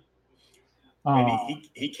ever. And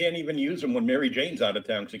he can't even use them when Mary Jane's out of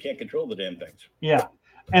town because he can't control the damn things. Yeah.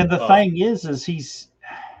 And the thing is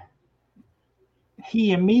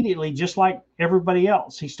he immediately, just like everybody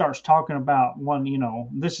else, he starts talking about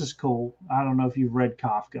this is cool. I don't know if you've read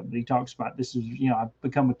Kafka, but he talks about this is, I've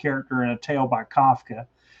become a character in a tale by Kafka.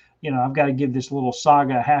 I've got to give this little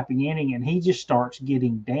saga a happy ending. And he just starts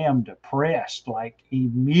getting damn depressed, like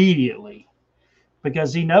immediately,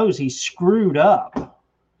 because he knows he's screwed up.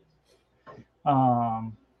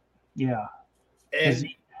 Yeah.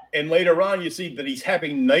 And later on, you see that he's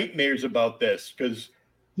having nightmares about this because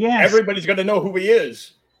yes, everybody's going to know who he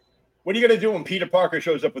is. What are you going to do when Peter Parker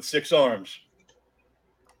shows up with 6 arms?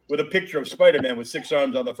 With a picture of Spider-Man with 6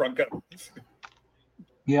 arms on the front cover.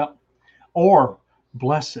 Yep. Or,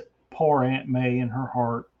 bless it, poor Aunt May and her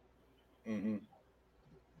heart. Mm-hmm.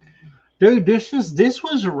 Dude, this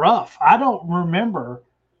was rough. I don't remember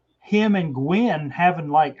him and Gwen having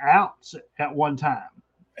like outs at one time.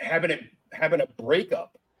 Having a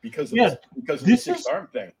breakup because of the 6 arm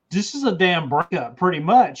thing. This is a damn breakup, pretty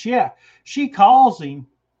much. Yeah, she calls him,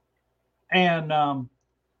 and of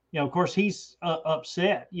course he's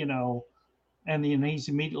upset. And then he's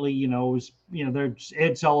immediately, there's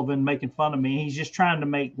Ed Sullivan making fun of me. He's just trying to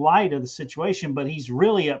make light of the situation, but he's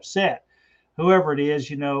really upset. Whoever it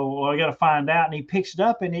is, I got to find out. And he picks it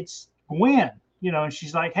up, and it's Gwen. And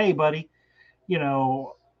she's like, "Hey, buddy,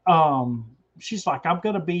 she's like, I'm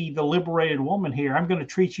going to be the liberated woman here. I'm going to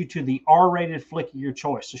treat you to the R-rated flick of your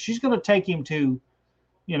choice." So she's going to take him to,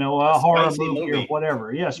 a horror movie or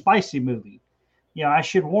whatever. Yeah, spicy movie. I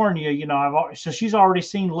should warn you, so she's already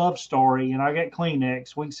seen Love Story, and I got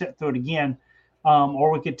Kleenex. We can sit through it again.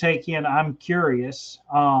 Or we could take in I'm Curious.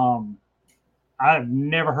 I've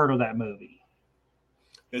never heard of that movie.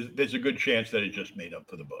 There's a good chance that it just made up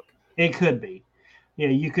for the book. It could be. Yeah,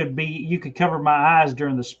 you could cover my eyes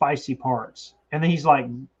during the spicy parts. And then he's like,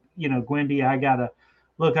 Gwendy, I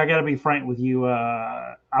gotta be frank with you.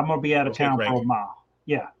 I'm gonna be out of town for a while.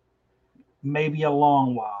 Yeah. Maybe a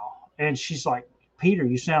long while. And she's like, "Peter,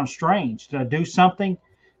 you sound strange. Did I do something?"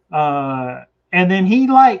 And then he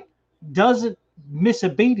doesn't miss a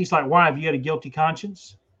beat. He's like, "Why, have you had a guilty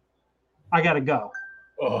conscience? I gotta go."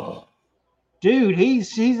 Oh. Dude, he's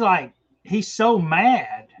so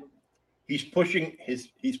mad. He's pushing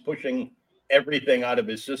everything out of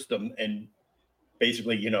his system and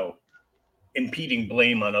basically, impeding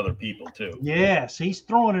blame on other people too. Yes, he's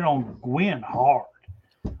throwing it on Gwen hard.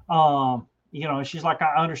 She's like,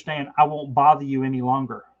 "I understand. I won't bother you any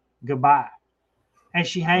longer. goodbye. And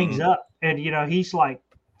she hangs up, and he's like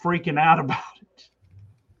freaking out about it.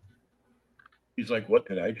 He's like, "What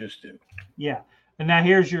did I just do?" Yeah. And now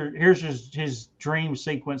here's his dream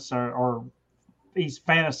sequence, or he's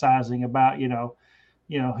fantasizing about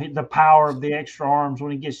the power of the extra arms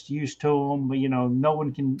when he gets used to them, but no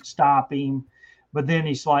one can stop him. But then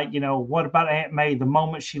he's like, what about Aunt May? The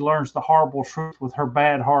moment she learns the horrible truth with her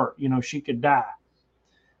bad heart, she could die.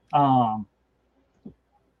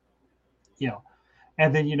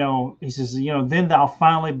 And then, he says, then thou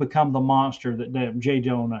finally become the monster that J.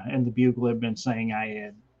 Jonah and the Bugle have been saying I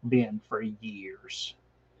had been for years.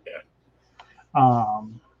 Yeah.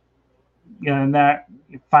 And that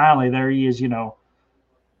finally there he is,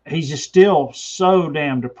 he's just still so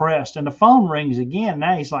damn depressed. And the phone rings again.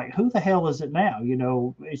 Now he's like, who the hell is it now?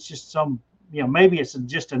 It's just some, maybe it's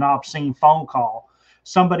just an obscene phone call.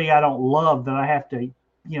 Somebody I don't love that I have to,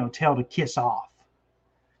 tell to kiss off.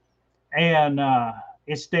 And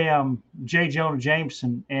it's damn J. Jonah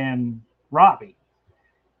Jameson and Robbie.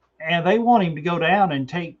 And they want him to go down and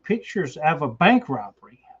take pictures of a bank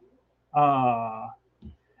robbery.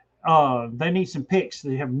 They need some pics.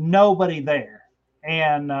 They have nobody there.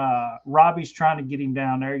 And Robbie's trying to get him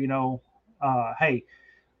down there, hey,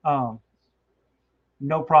 no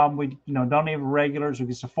problem. We, don't need regulars.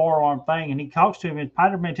 It's a forearm thing. And he talks to him, and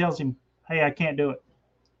Spider-Man tells him, hey, I can't do it.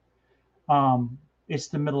 It's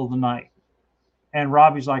the middle of the night. And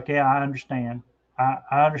Robbie's like, yeah, I understand.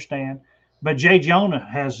 I understand. But J. Jonah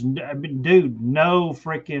has, dude, no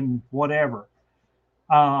freaking whatever.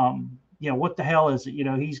 What the hell is it?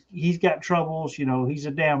 He's got troubles. He's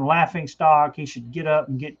a damn laughing stock. He should get up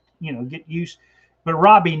and get used. But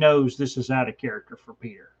Robbie knows this is out of character for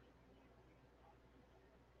Peter.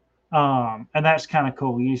 And that's kind of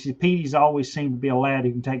cool. You see, Petey's always seemed to be a lad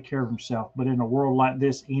who can take care of himself. But in a world like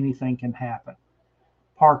this, anything can happen.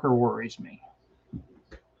 Parker worries me.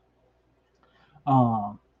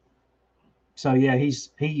 So yeah,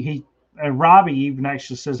 he and Robbie even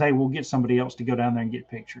actually says, hey, we'll get somebody else to go down there and get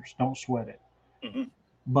pictures. Don't sweat it. Mm-hmm.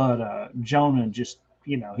 But Jonah just,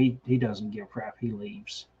 he doesn't give a crap. He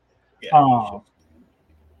leaves. Yeah,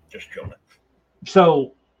 just Jonah.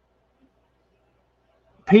 So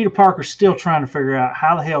Peter Parker's still trying to figure out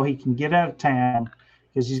how the hell he can get out of town,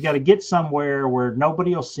 because he's got to get somewhere where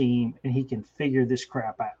nobody will see him and he can figure this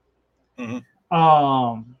crap out. Mm-hmm.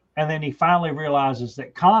 And then he finally realizes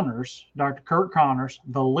that Connors, Dr. Kurt Connors,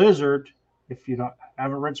 the Lizard, if you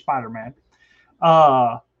haven't read Spider-Man,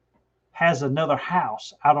 has another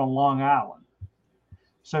house out on Long Island.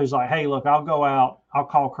 So he's like, hey, look, I'll go out. I'll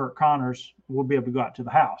call Kurt Connors. We'll be able to go out to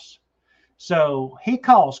the house. So he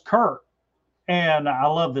calls Kurt, and I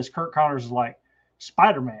love this. Kurt Connors is like,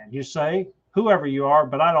 Spider-Man, you say? Whoever you are,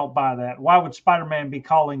 but I don't buy that. Why would Spider-Man be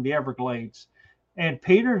calling the Everglades? And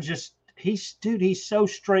Peter just, he's so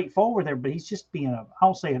straightforward there, but he's just being I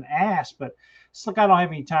don't say an ass, but it's like, I don't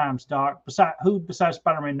have any times, Doc. Besides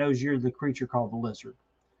Spider-Man knows you're the creature called the Lizard?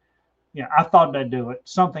 Yeah, I thought that'd do it.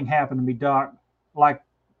 Something happened to me, Doc, like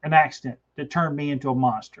an accident that turned me into a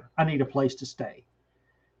monster. I need a place to stay.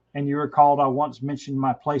 And you recalled I once mentioned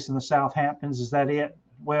my place in the Southamptons. Is that it?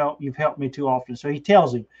 Well, you've helped me too often. So he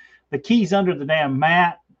tells him the key's under the damn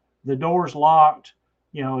mat. The door's locked.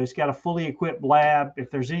 It's got a fully equipped lab.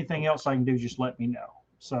 If there's anything else I can do, just let me know.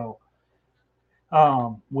 So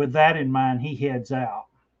with that in mind, he heads out,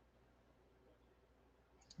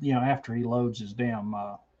 after he loads his damn,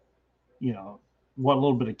 what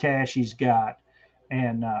little bit of cash he's got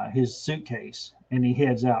and his suitcase, and he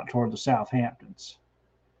heads out toward the Southamptons.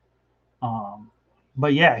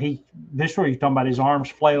 But yeah, this where he's talking about his arms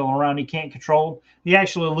flailing around. He can't control them. He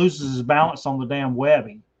actually loses his balance on the damn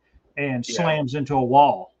webbing and slams into a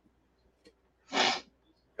wall.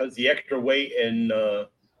 Because the extra weight and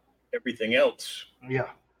everything else. Yeah.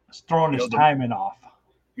 It's throwing his timing off.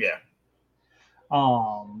 Yeah.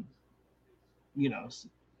 So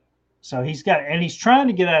he's he's trying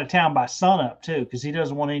to get out of town by sunup too, because he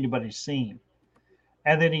doesn't want anybody to see him.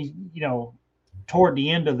 And then he, toward the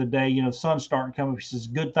end of the day, the sun's starting to come up. He says,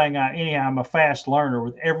 good thing I'm a fast learner.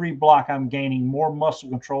 With every block, I'm gaining more muscle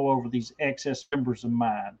control over these excess members of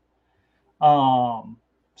mine.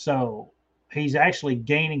 So he's actually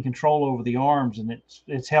gaining control over the arms, and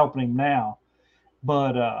it's helping him now.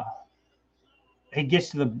 But he gets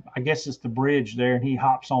to I guess it's the bridge there, and he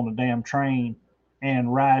hops on the damn train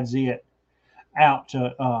and rides it out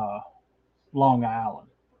to Long Island.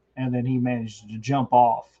 And then he manages to jump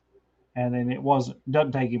off. And then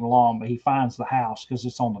doesn't take him long, but he finds the house because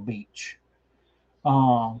it's on the beach.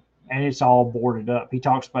 And it's all boarded up. He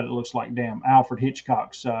talks about it looks like damn Alfred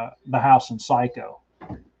Hitchcock's The House in Psycho.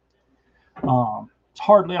 It's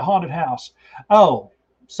hardly a haunted house. Oh,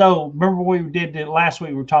 so remember we did it last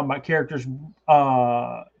week? We were talking about characters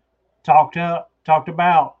talked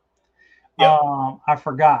about. Yep. I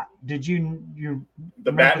forgot. Did you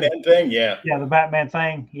the Batman thing? Yeah. Yeah, the Batman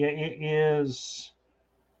thing. Yeah, it is.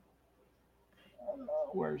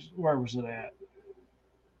 Where was it at?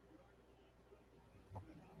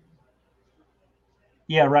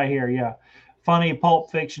 Yeah, right here. Yeah. Funny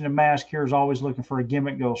Pulp Fiction and Mask here is always looking for a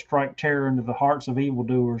gimmick that will strike terror into the hearts of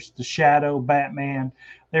evildoers. The Shadow, Batman.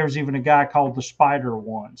 There was even a guy called the Spider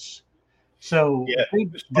once. So yeah,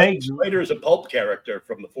 Spider is a pulp character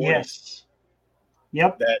from the 40s. Yes.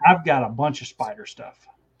 Yep. I've got a bunch of Spider stuff.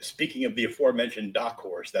 Speaking of the aforementioned Doc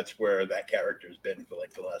Horse, that's where that character's been for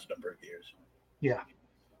like the last number of years. Yeah.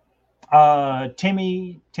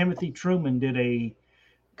 Timothy Truman did a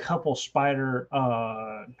couple Spider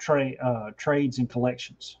trades and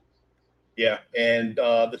collections. Yeah, and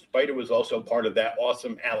the Spider was also part of that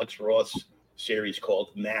awesome Alex Ross series called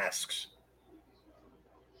Masks,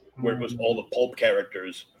 where it was all the pulp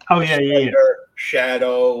characters. Oh yeah, Spider, yeah.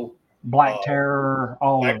 Shadow, Black Terror,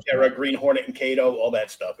 Green Hornet and Kato, all that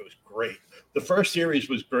stuff. It was great. The first series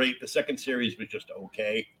was great. The second series was just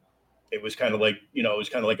okay. It was kind of like, it was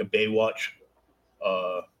kind of like a Baywatch.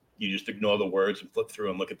 You just ignore the words and flip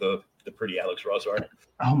through and look at the pretty Alex Ross art.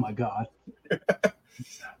 Oh my God.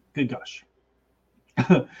 Good gosh.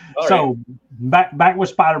 So right. back with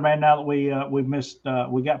Spider-Man now that we missed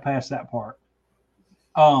we got past that part.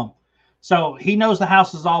 So he knows the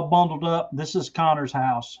house is all bundled up. This is Connor's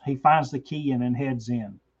house. He finds the key and then heads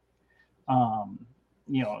in.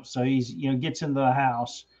 So he's gets into the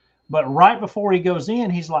house. But right before he goes in,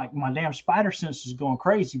 he's like, my damn spider sense is going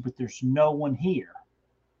crazy, but there's no one here.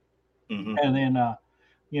 Mm-hmm. And then,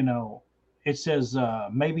 it says,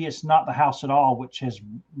 maybe it's not the house at all, which has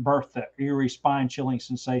birthed that eerie spine-chilling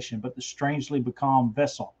sensation, but the strangely becalmed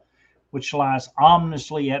vessel, which lies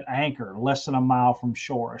ominously at anchor less than a mile from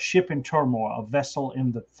shore, a ship in turmoil, a vessel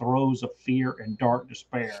in the throes of fear and dark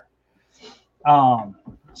despair.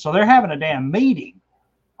 So they're having a damn meeting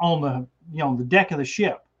on the deck of the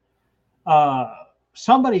ship.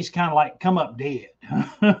 Somebody's kind of like come up dead.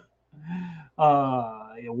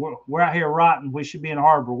 We're out here rotting. We should be in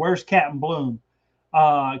harbor. Where's Captain Bloom?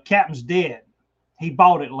 Captain's dead. He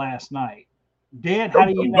bought it last night. Dead? How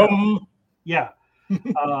do you know? Yeah.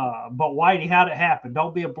 But Whitey, how'd it happen?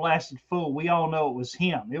 Don't be a blasted fool. We all know it was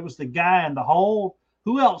him. It was the guy in the hold.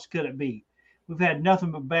 Who else could it be? We've had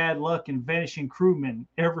nothing but bad luck and vanishing crewmen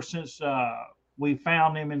ever since we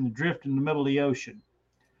found him in the drift in the middle of the ocean.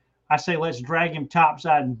 I say let's drag him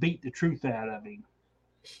topside and beat the truth out of him.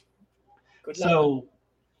 So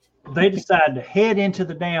they decide to head into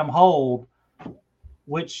the damn hold,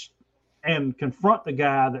 and confront the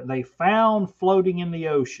guy that they found floating in the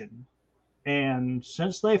ocean. And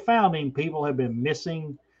since they found him, people have been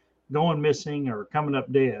going missing, or coming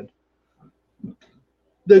up dead.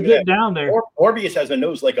 They get down there. Morbius has a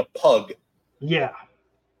nose like a pug. Yeah.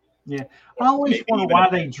 Yeah. I always wonder why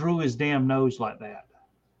they drew his damn nose like that.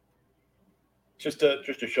 Just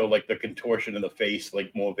to show like the contortion in the face,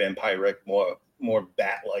 like more vampiric, more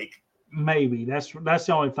bat-like. Maybe that's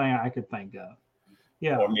the only thing I could think of.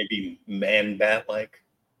 Yeah, or maybe man bat-like.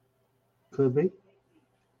 Could be.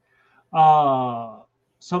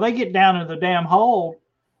 So they get down in the damn hold,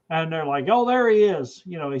 and they're like, "Oh, there he is."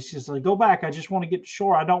 He's just like, "Go back. I just want to get to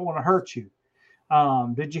shore. I don't want to hurt you."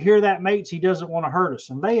 Did you hear that, mates? He doesn't want to hurt us,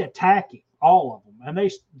 and they attack him, all of them. And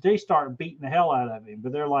they start beating the hell out of him,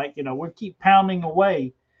 but they're like, we keep pounding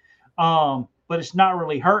away, but it's not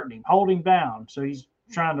really hurting him. Hold him down. So he's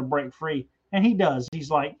trying to break free, and he does.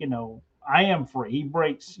 He's like, I am free. He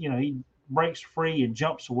breaks free and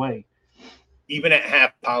jumps away, even at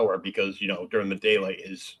half power, because during the daylight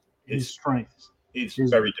his strength is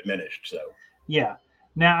very diminished. So yeah.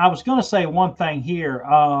 Now I was going to say one thing here.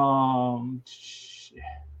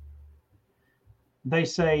 They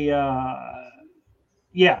say.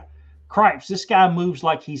 Cripes, this guy moves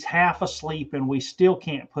like he's half asleep and we still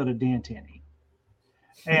can't put a dent in him.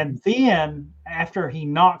 And then after he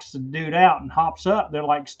knocks the dude out and hops up, they're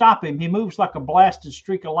like, stop him. He moves like a blasted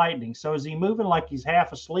streak of lightning. So is he moving like he's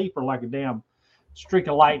half asleep or like a damn streak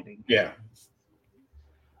of lightning? Yeah.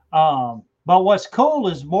 But what's cool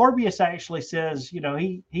is Morbius actually says,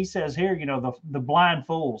 he says here, the blind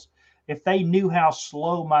fools, if they knew how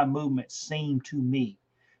slow my movements seem to me.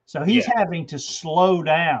 So he's having to slow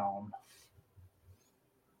down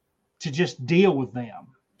to just deal with them.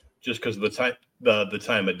 Just because of the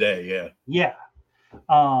time of day, yeah. Yeah.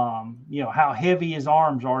 How heavy his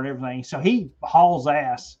arms are and everything. So he hauls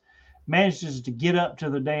ass, manages to get up to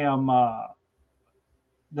the damn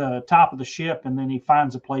the top of the ship, and then he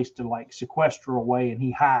finds a place to like sequester away, and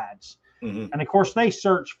he hides. Mm-hmm. And of course, they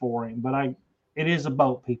search for him, but it is a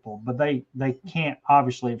boat, people. But they can't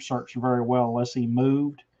obviously have searched very well unless he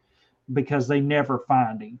moved, because they never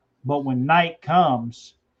find him. But when night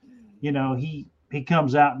comes, you know, he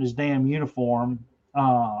comes out in his damn uniform,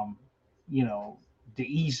 you know, to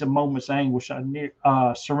ease a moment's anguish,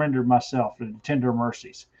 I surrendered myself to the tender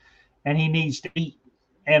mercies. And he needs to eat.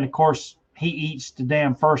 And of course, he eats the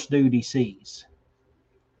damn first dude he sees,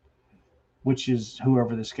 which is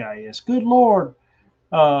whoever this guy is. Good Lord.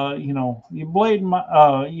 You know, your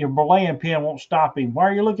belaying pin won't stop him. Why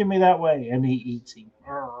are you looking at me that way? And he eats him,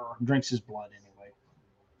 drinks his blood anyway.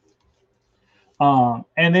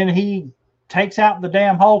 And then he takes out the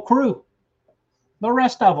damn whole crew, the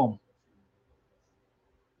rest of them.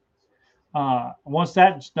 Once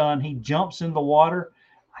that's done, he jumps in the water.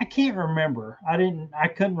 I can't remember. I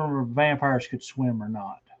couldn't remember if vampires could swim or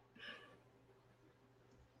not.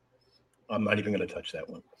 I'm not even going to touch that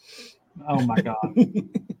one. Oh my God.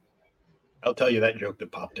 I'll tell you that joke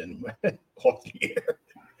that popped in off the air.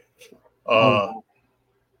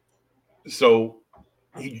 So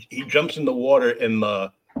he jumps in the water, and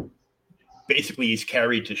basically he's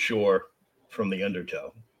carried to shore from the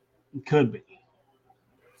undertow. Could be.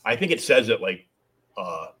 I think it says it like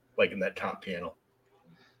in that top panel.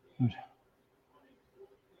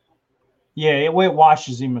 Yeah, it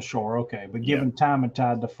washes him ashore. Okay, but given time and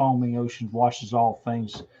tide, the foaming ocean washes all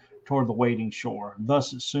things toward the waiting shore.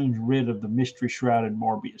 Thus, it soon rid of the mystery-shrouded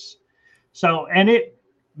Morbius. So, and it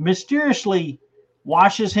mysteriously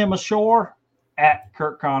washes him ashore at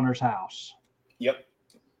Kurt Connor's house. Yep.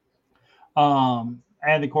 And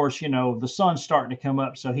of course, you know, the sun's starting to come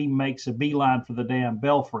up, so he makes a beeline for the damn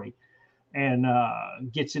belfry and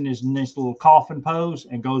gets in his nice little coffin pose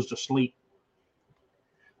and goes to sleep.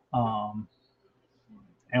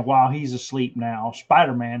 And while he's asleep now,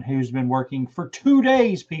 Spider-Man, who's been working for 2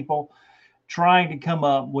 days, people, trying to come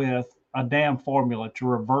up with a damn formula to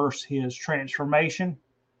reverse his transformation,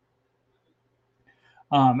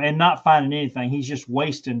 and not finding anything. He's just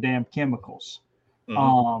wasting damn chemicals.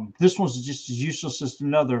 Mm-hmm. This one's just as useless as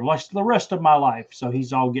another, like the rest of my life. So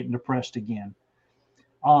he's all getting depressed again.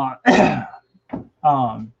 But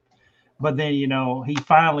then, you know, he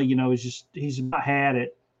finally, you know, he's about had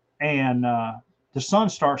it. And the sun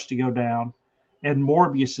starts to go down, and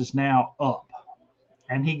Morbius is now up.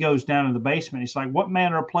 And he goes down in the basement. He's like, what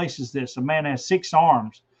manner of place is this? A man has 6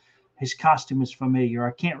 arms. His costume is familiar.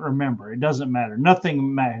 I can't remember. It doesn't matter.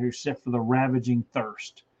 Nothing matters except for the ravaging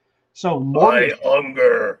thirst. So Morbius, my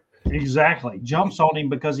hunger. Exactly. Jumps on him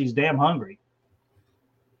because he's damn hungry.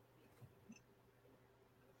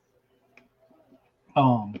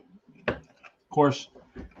 Of course,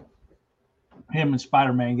 him and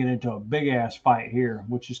Spider-Man get into a big-ass fight here,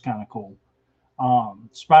 which is kind of cool.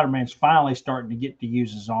 Spider-Man's finally starting to get to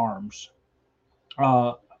use his arms.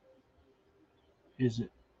 Is it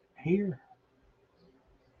here?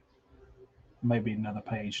 Maybe another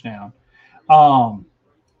page down.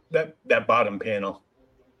 That bottom panel.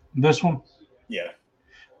 This one? Yeah.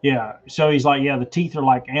 Yeah. So he's like, yeah, the teeth are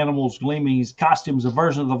like animals gleaming. His costume's a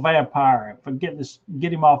version of the vampire. Forget this.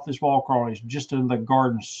 Get him off this wall crawl. He's just in the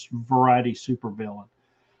garden's variety supervillain.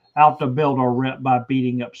 Out to build a rep by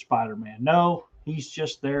beating up Spider-Man. No, he's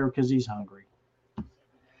just there because he's hungry.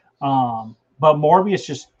 But Morbius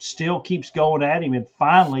just still keeps going at him and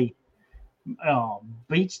finally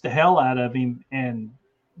beats the hell out of him and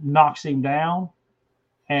knocks him down.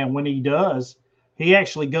 And when he does, he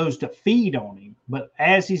actually goes to feed on him. But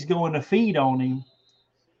as he's going to feed on him,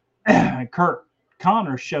 Kurt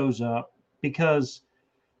Connor shows up because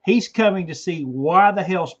he's coming to see why the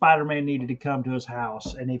hell Spider-Man needed to come to his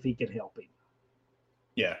house and if he could help him.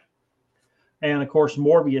 Yeah. And, of course,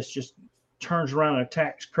 Morbius just turns around and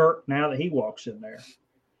attacks Kurt now that he walks in there.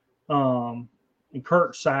 And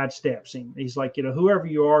Kurt sidesteps him. He's like, you know, whoever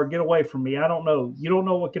you are, get away from me. I don't know. You don't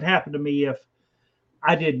know what could happen to me if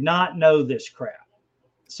I did not know this crap.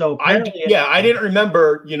 So I didn't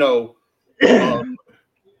remember, you know,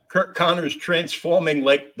 Kurt Connor's transforming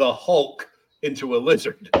like the Hulk into a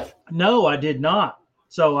lizard. No, I did not.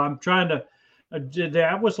 So I'm trying to.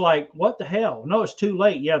 I was like, what the hell? No, it's too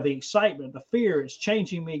late. Yeah, the excitement, the fear is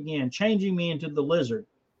changing me again, changing me into the lizard.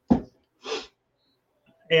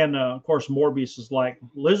 And, of course, Morbius is like,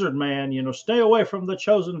 Lizard Man, you know, stay away from the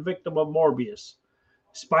chosen victim of Morbius.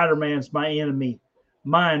 Spider-Man's my enemy.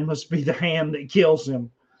 Mine must be the hand that kills him.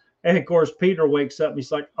 And, of course, Peter wakes up and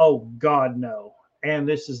he's like, oh, God, no. And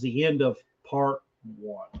this is the end of part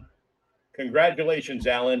 1. Congratulations,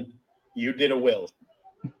 Alan. You did a will.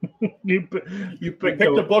 You picked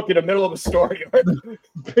a book in the middle of a story.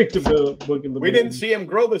 Picked a book in the We didn't see him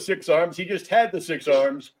grow the 6 arms. He just had the 6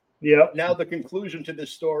 arms. Yep. Now the conclusion to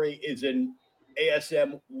this story is in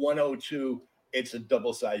ASM 102. It's a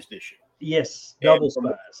double-sized issue. Yes,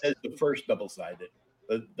 double-sized. As the first double-sided,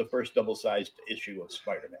 the first double-sized issue of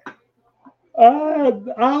Spider-Man. I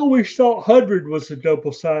always thought 100 was a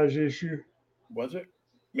double-sized issue. Was it?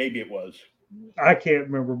 Maybe it was. I can't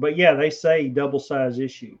remember, but yeah, they say double-sized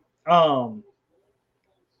issue.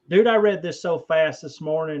 Dude, I read this so fast this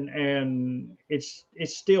morning, and it's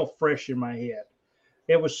still fresh in my head.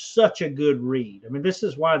 It was such a good read. I mean, this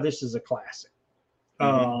is why this is a classic.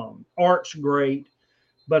 Art's great,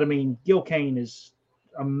 but I mean, Gil Kane is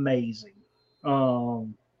amazing.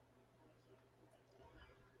 And,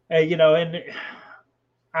 you know, and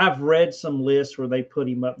I've read some lists where they put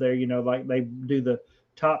him up there, you know, like they do the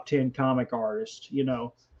top 10 comic artists, you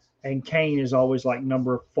know, and Kane is always like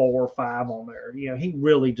number 4 or 5 on there. You know, he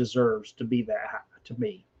really deserves to be that high to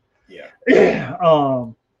me. Yeah.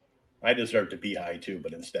 I deserve to be high too,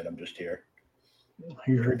 but instead I'm just here.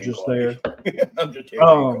 You're just there. I'm just here.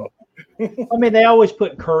 I mean, they always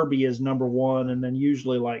put Kirby as number 1, and then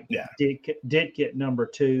usually like Dick at number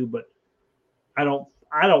 2, but I don't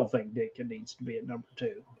think Ditka needs to be at number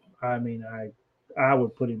 2. I mean, I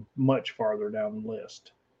would put him much farther down the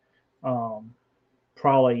list.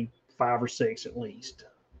 Probably 5 or 6 at least.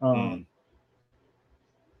 But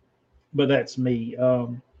that's me.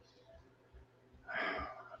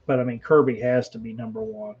 But I mean, Kirby has to be number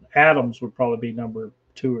 1. Adams would probably be number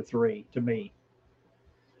 2 or 3 to me.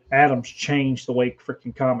 Adams changed the way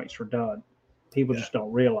freaking comics were done. People just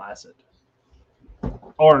don't realize it.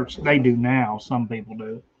 Or they do now. Some people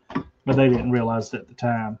do. But they didn't realize it at the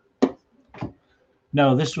time.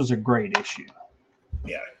 No, this was a great issue.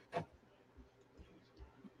 Yeah.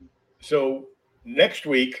 So next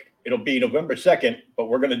week, it'll be November 2nd, but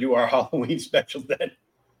we're going to do our Halloween special then.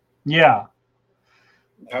 Yeah.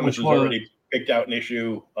 Thomas has already picked out an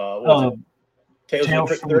issue. Was it Tales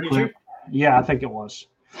from 32? Yeah, I think it was.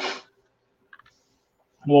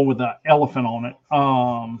 One with the elephant on it.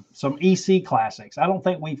 Some EC classics. I don't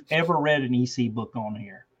think we've ever read an EC book on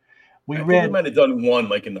here. We might have done one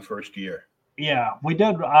like in the first year. Yeah, we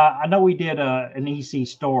did. I know we did an EC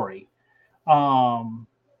story,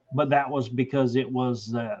 but that was because it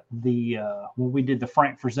was the when we did the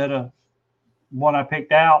Frank Frazetta one I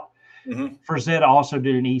picked out. Frazetta also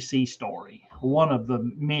did an EC story, one of the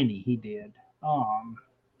many he did.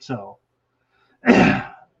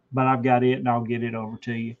 But I've got it, and I'll get it over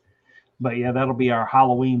to you. But yeah, that'll be our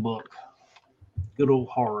Halloween book. Good old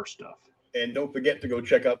horror stuff. And don't forget to go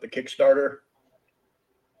check out the Kickstarter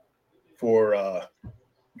for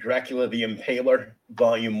Dracula the Impaler,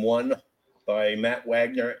 Volume 1 by Matt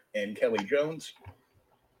Wagner and Kelly Jones.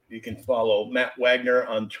 You can follow Matt Wagner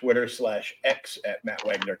on Twitter /X at Matt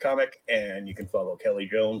Wagner Comic, and you can follow Kelly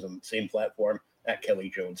Jones on the same platform at Kelly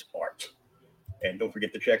Jones Art. And don't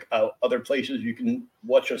forget to check out other places you can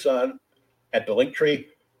watch us on at the Linktree.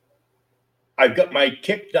 I've got my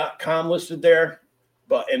kick.com listed there,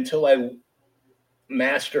 but until I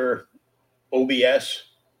master OBS,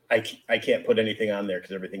 I can't put anything on there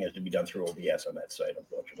because everything has to be done through OBS on that site,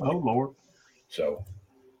 unfortunately. Oh, Lord. So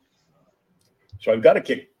I've got a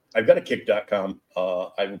kick.com.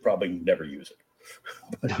 I will probably never use it.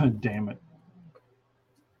 Damn it.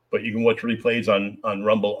 But you can watch replays on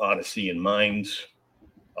Rumble, Odyssey, and Minds.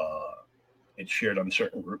 It's shared on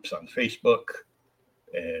certain groups on Facebook.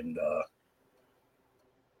 And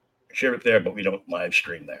share it there, but we don't live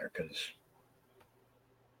stream there because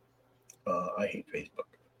I hate Facebook.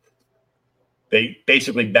 They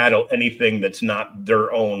basically battle anything that's not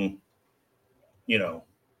their own,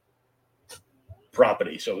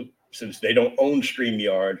 property. So since they don't own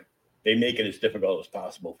StreamYard, they make it as difficult as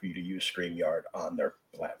possible for you to use StreamYard on their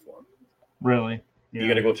platform. Really? Yeah. You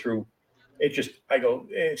got to go through.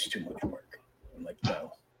 It's too much work. I'm like,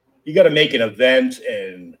 no. You got to make an event,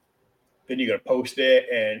 and then you got to post it.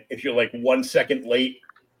 And if you're like 1 second late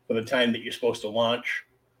for the time that you're supposed to launch,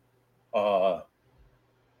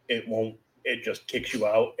 it just kicks you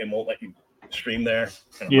out and won't let you stream there.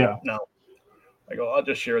 And I'm like, no. I'll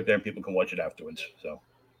just share it there and people can watch it afterwards. So,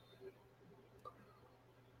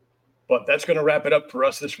 but that's going to wrap it up for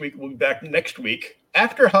us this week. We'll be back next week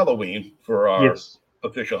after Halloween for our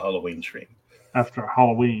official Halloween stream. After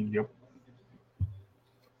Halloween, yep.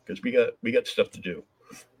 Because we got stuff to do.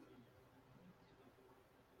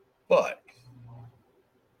 But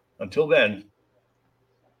until then,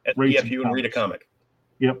 SPFU and read a comic.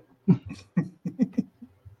 Yep.